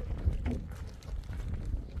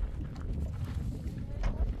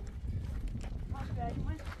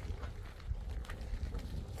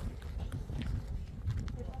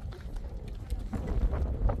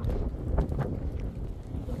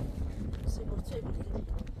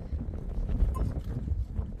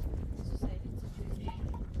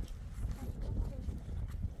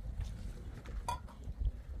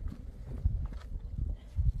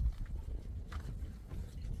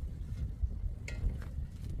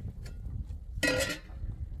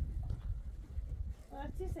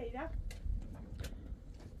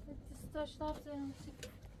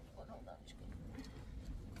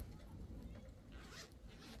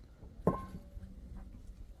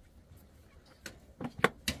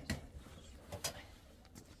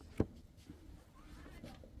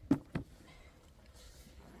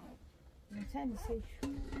Sen şey şu.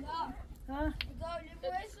 Ha?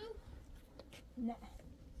 Ne?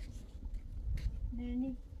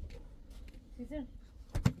 Ne? Sizin?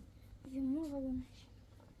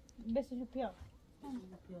 بس شو بيا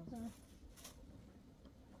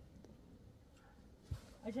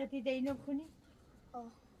عشان تدينه بخوني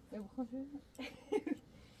بخون شو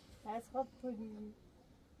اسقط خوني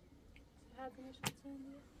هذا مش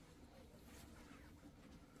بتسوي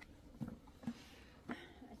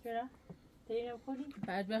اشرا تدينه بخوني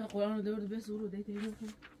بعد بقى قرآن دور بس ورو ده تدينه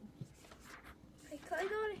بخوني هاي كاي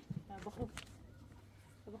دوري بخون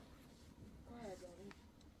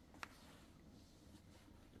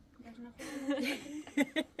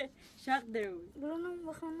شاق درو برونم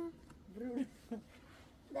بخونم برو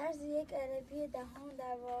درس یک عربی دهم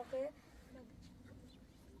در واقع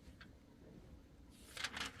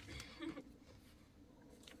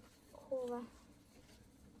خوبه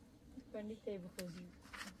بندی تی بخوزی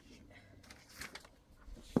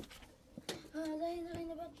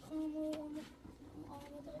اینو بعد بخونم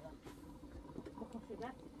بخون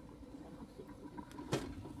شده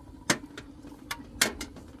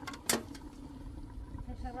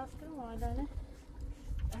راست کنم آدانه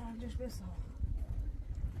جوش بس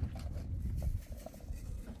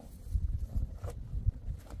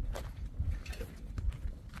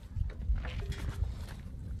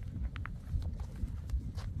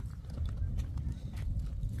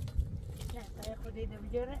دیده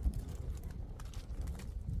بگیره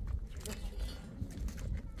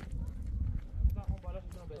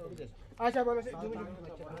آچه بالا شد دومی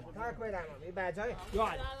تاک باید همه بجای یا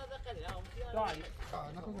علی یا علی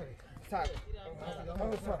نکن داری سر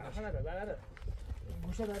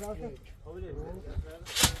گوشه داره آخه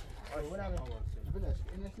بلش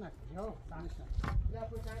اینش نکن یا سنش نکن یا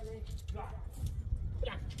پوچه هایی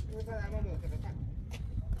یا همه موقع بکن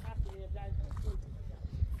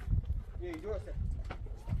یه دوسته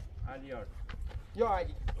علی آرد یا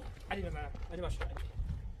علی علی به من علی باشه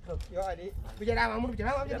یا علی بگیر همون بگیر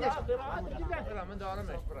همون بگیر من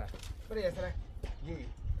دارمش بره بره یه سره یه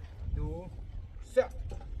دو سه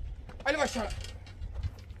علی باشه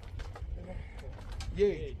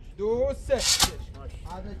یک دو سه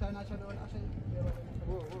عادل تا نشده ولی عشان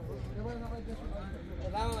یه بار نباید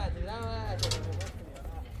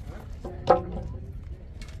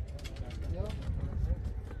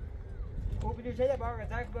او بلیشه یه باقی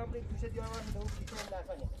تاک باقی گوشه دیار واسه دو کیشون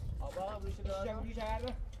دستانه آبا بشه دارم شما بلیشه هر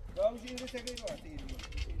با بلیشه این رو سکری واسه این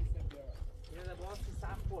اینه باز که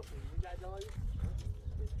سخت بود این جایی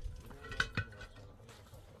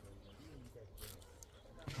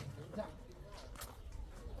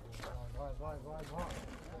وای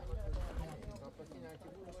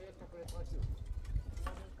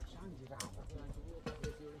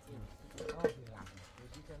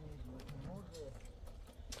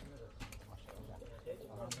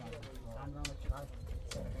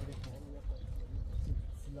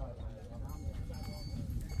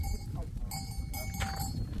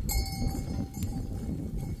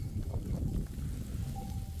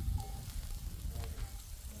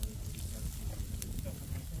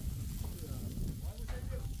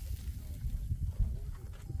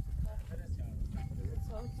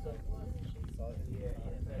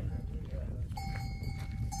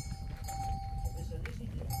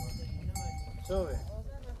Sove.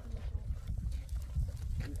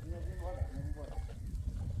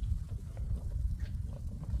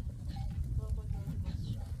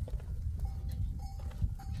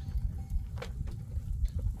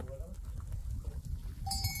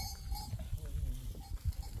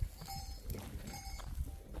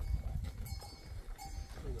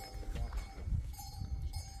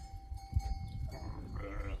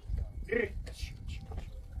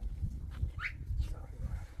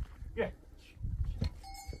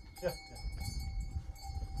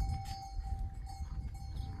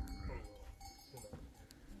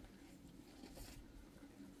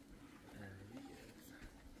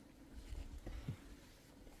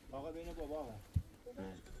 آقا بین بابا آقا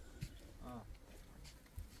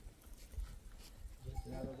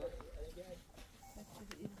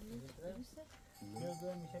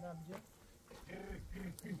میشه نمیشه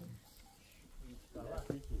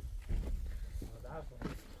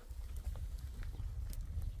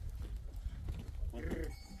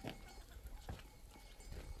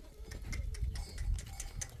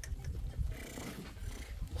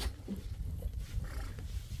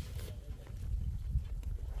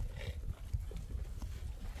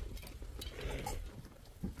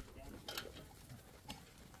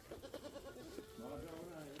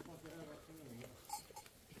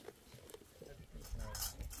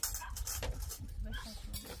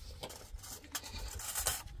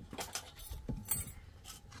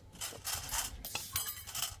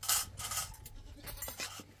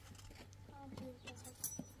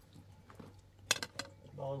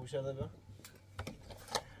آقا گوشه داره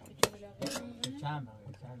چند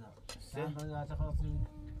چند خواستیم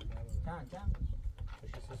چند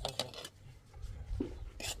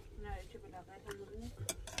نه چه بلاغه همونه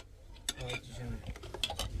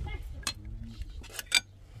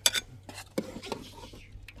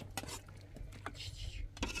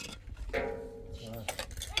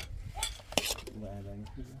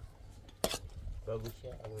با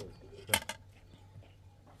گوشه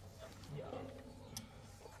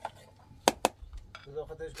بذار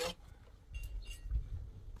خطرش کن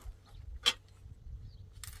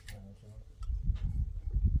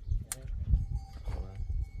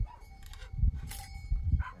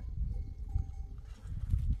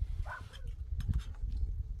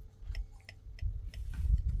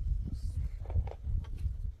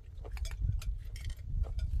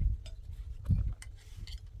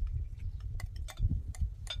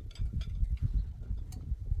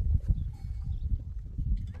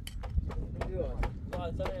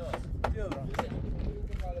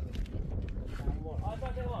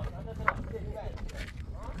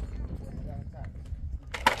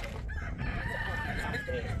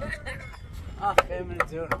Aferin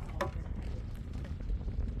diyorum.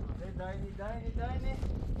 Dayne.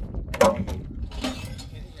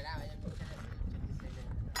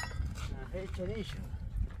 خیلی چریش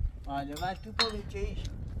معلومت تو پول چیش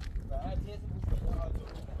باید چیز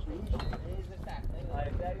چیش چیز تخته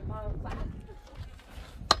آره داری ما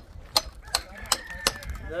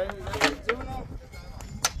داری جونو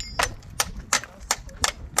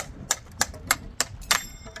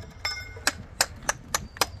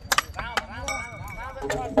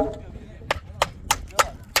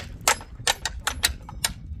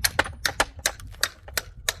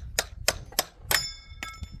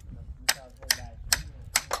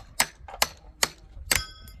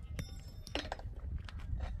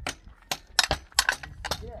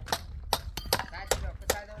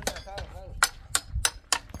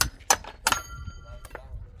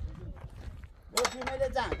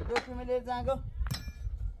Zango.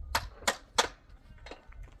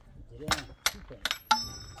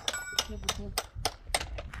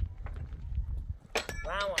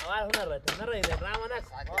 Ramo, awal hunar rat. Hunar ini ramo nak.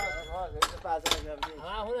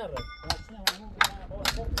 Awal hunar rat.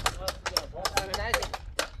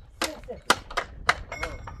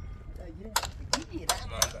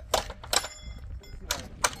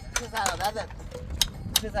 Salah dah.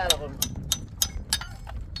 Salah kau.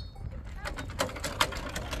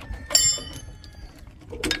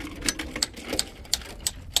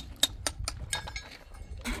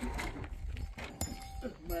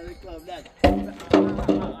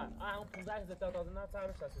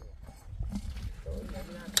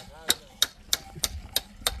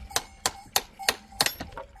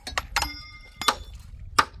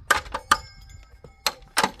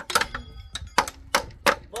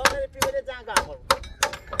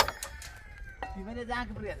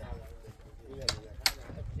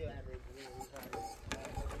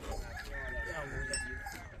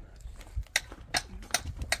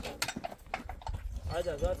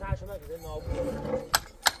 آجا زار تاشو نگیره نابود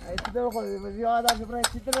ای تو دو خودی بزی آدم که برای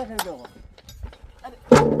چی تو بخیر دو خود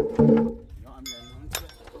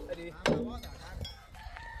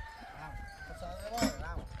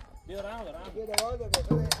بیا رام بیا دوال بیا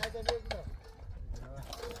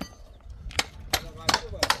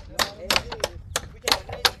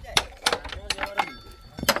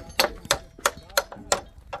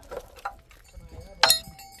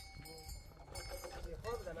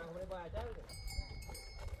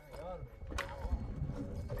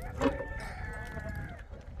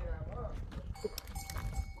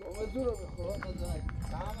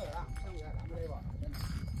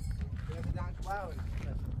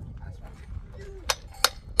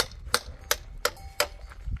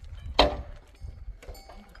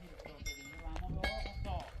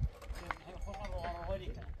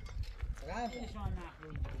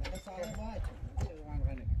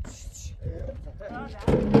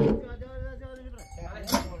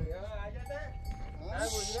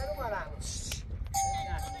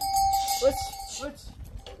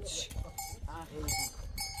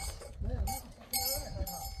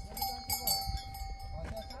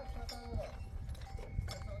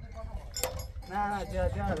نه جا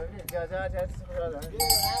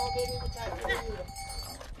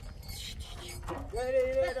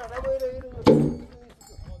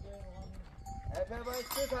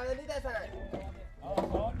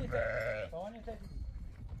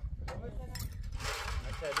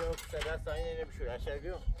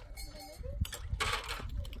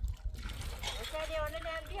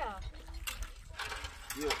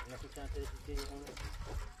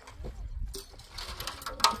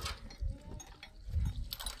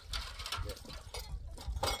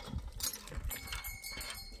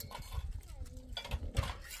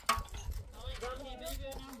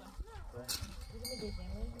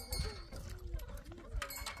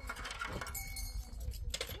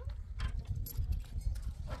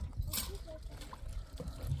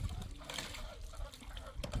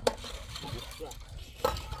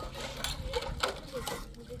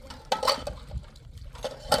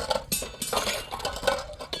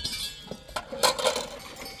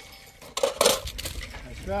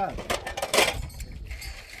Azar.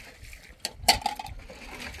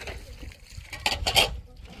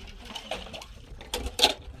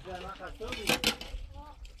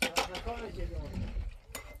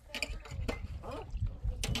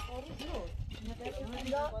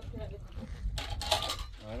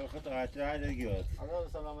 آره خود قطعه هر گیاد. آره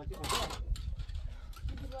سلامتی خوبه.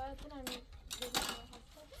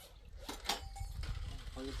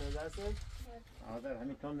 حالی تو درسته؟ آره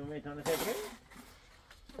همین تون نمی تونه خیلی؟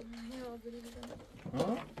 نه آبری بدم.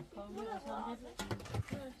 ها؟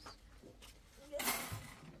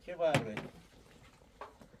 چه باید بید؟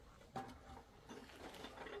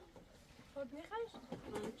 خود میخوایش؟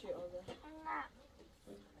 من چی آزار؟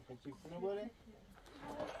 نه چی کنه باره؟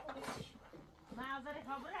 من آزار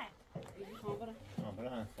خبره؟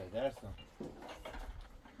 خبرن درسم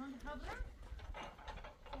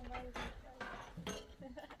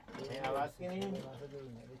این عوض کنیم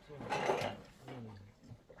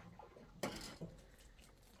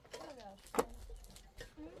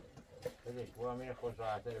بدش برو میره خوش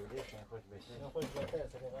راحته رو بدش این خوش بشه خوش بهتره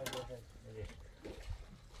بدش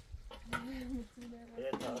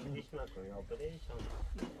بده تا بدش مکن یا بدش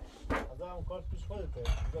از هم کار پیش خودته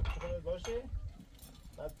اینجا پیش خودت باشه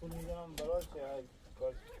بعد پول میدم برات که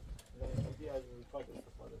کار زندگی از کارت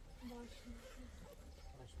استفاده باشه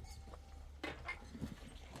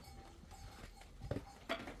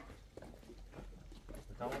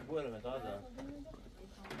تمام بوره متازه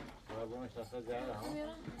برای بومش تاسه زیاده ها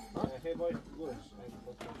خیلی باید بورش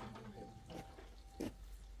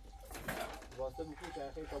واسه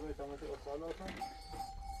بکوش خیلی کابه تاماتی اصال هستن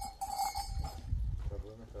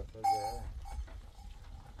بومش تاسه زیاده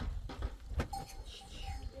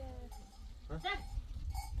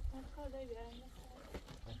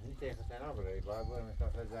این تیخه تنها برای باید بومش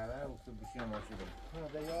تاسه زیاده و تو بشیم ماشی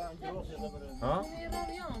برای ها؟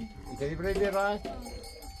 اینطوری برای بیرای؟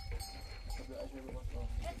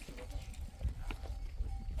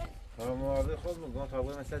 حالا مواظب خود بگم تا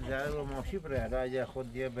باید مثلا زهر رو ماشی بره حالا اگه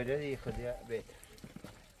خود دیگه بره دیگه خود دیگه بهتر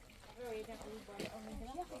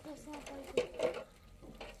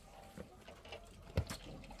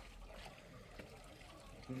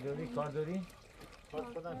چیز داری؟ کار داری؟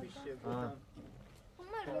 کار خودم پیش بودم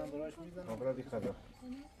خودم براش میزنم برای خدا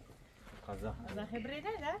خدا از خبره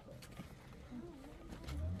ده؟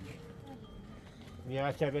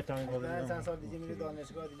 میاد چه بتونید من چند سال دیگه میره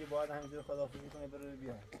دانشگاه دیگه باید همینجوری خداحافظی کنه بره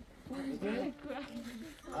بیاد.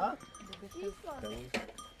 ها؟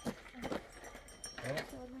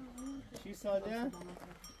 6 ساله؟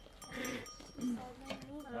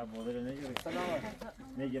 نه مادر نگیری. سلام.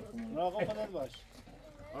 نگیر. مراقب خودت باش.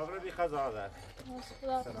 آقا بی خزا ده.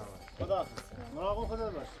 سلام. خداحافظ. مراقب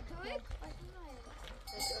خودت باش.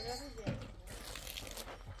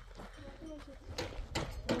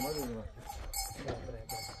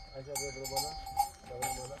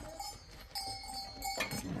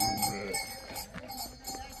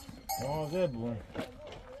 مواظب بون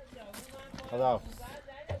خداحافظ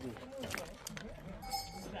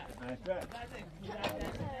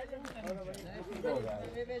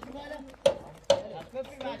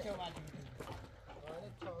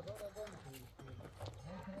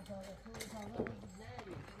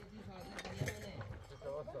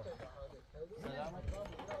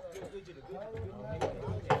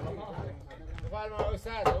بفرما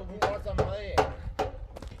استاد اون واسه مایه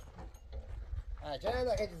چرا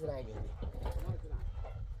دقیقه چیز رنگی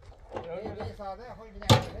یه ساده خوش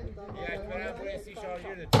یک برم برای 30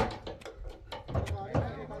 شارژر دارم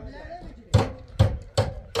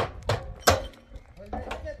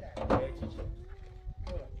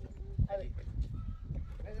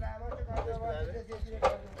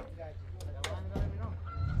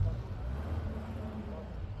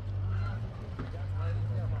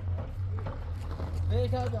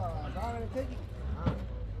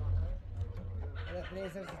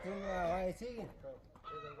Preser se tu vai seguir.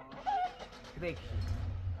 Creio.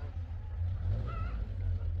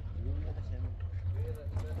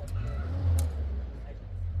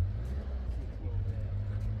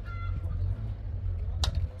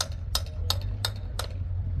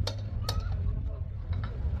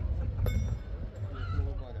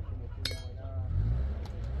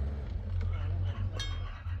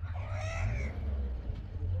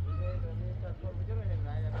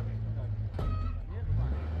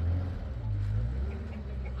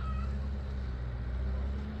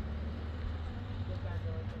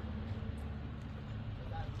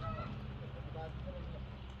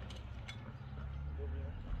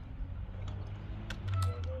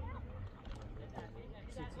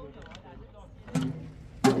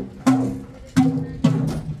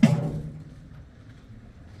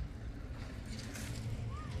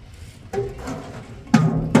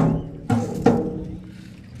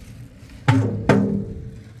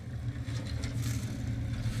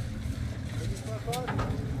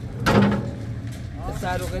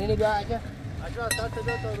 Ini dia aja. Acha tak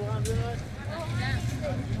ada tu ruang dia.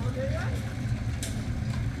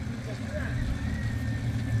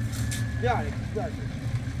 Ya, ya.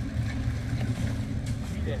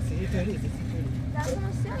 Sini.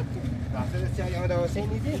 Você ada você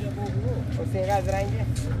ini sih. Você enggak gerangnya.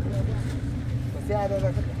 Você ada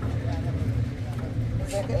dekat.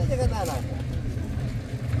 Você kerja dekat mana?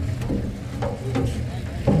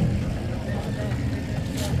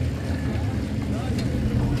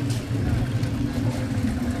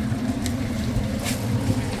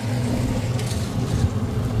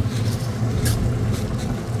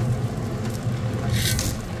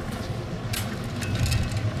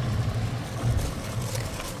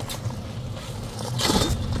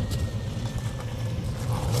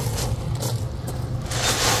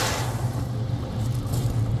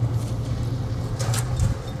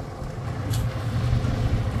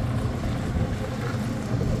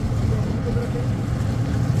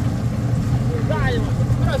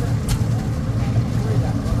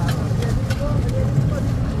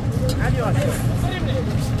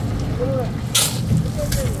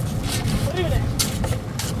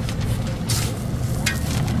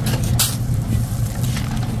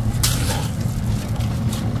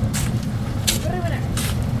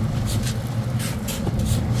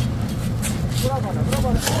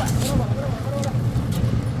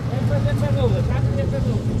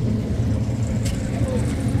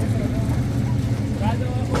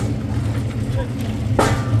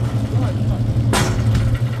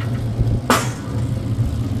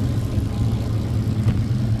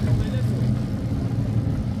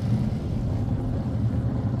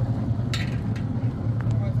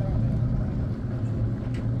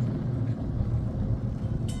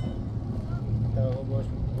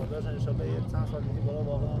 انشالله یه چند سال دیگه بالا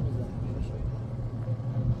واقعا هم میزنیم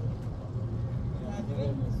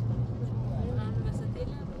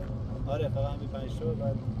آره فقط همین 5 تا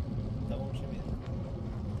بعد تمام شه میره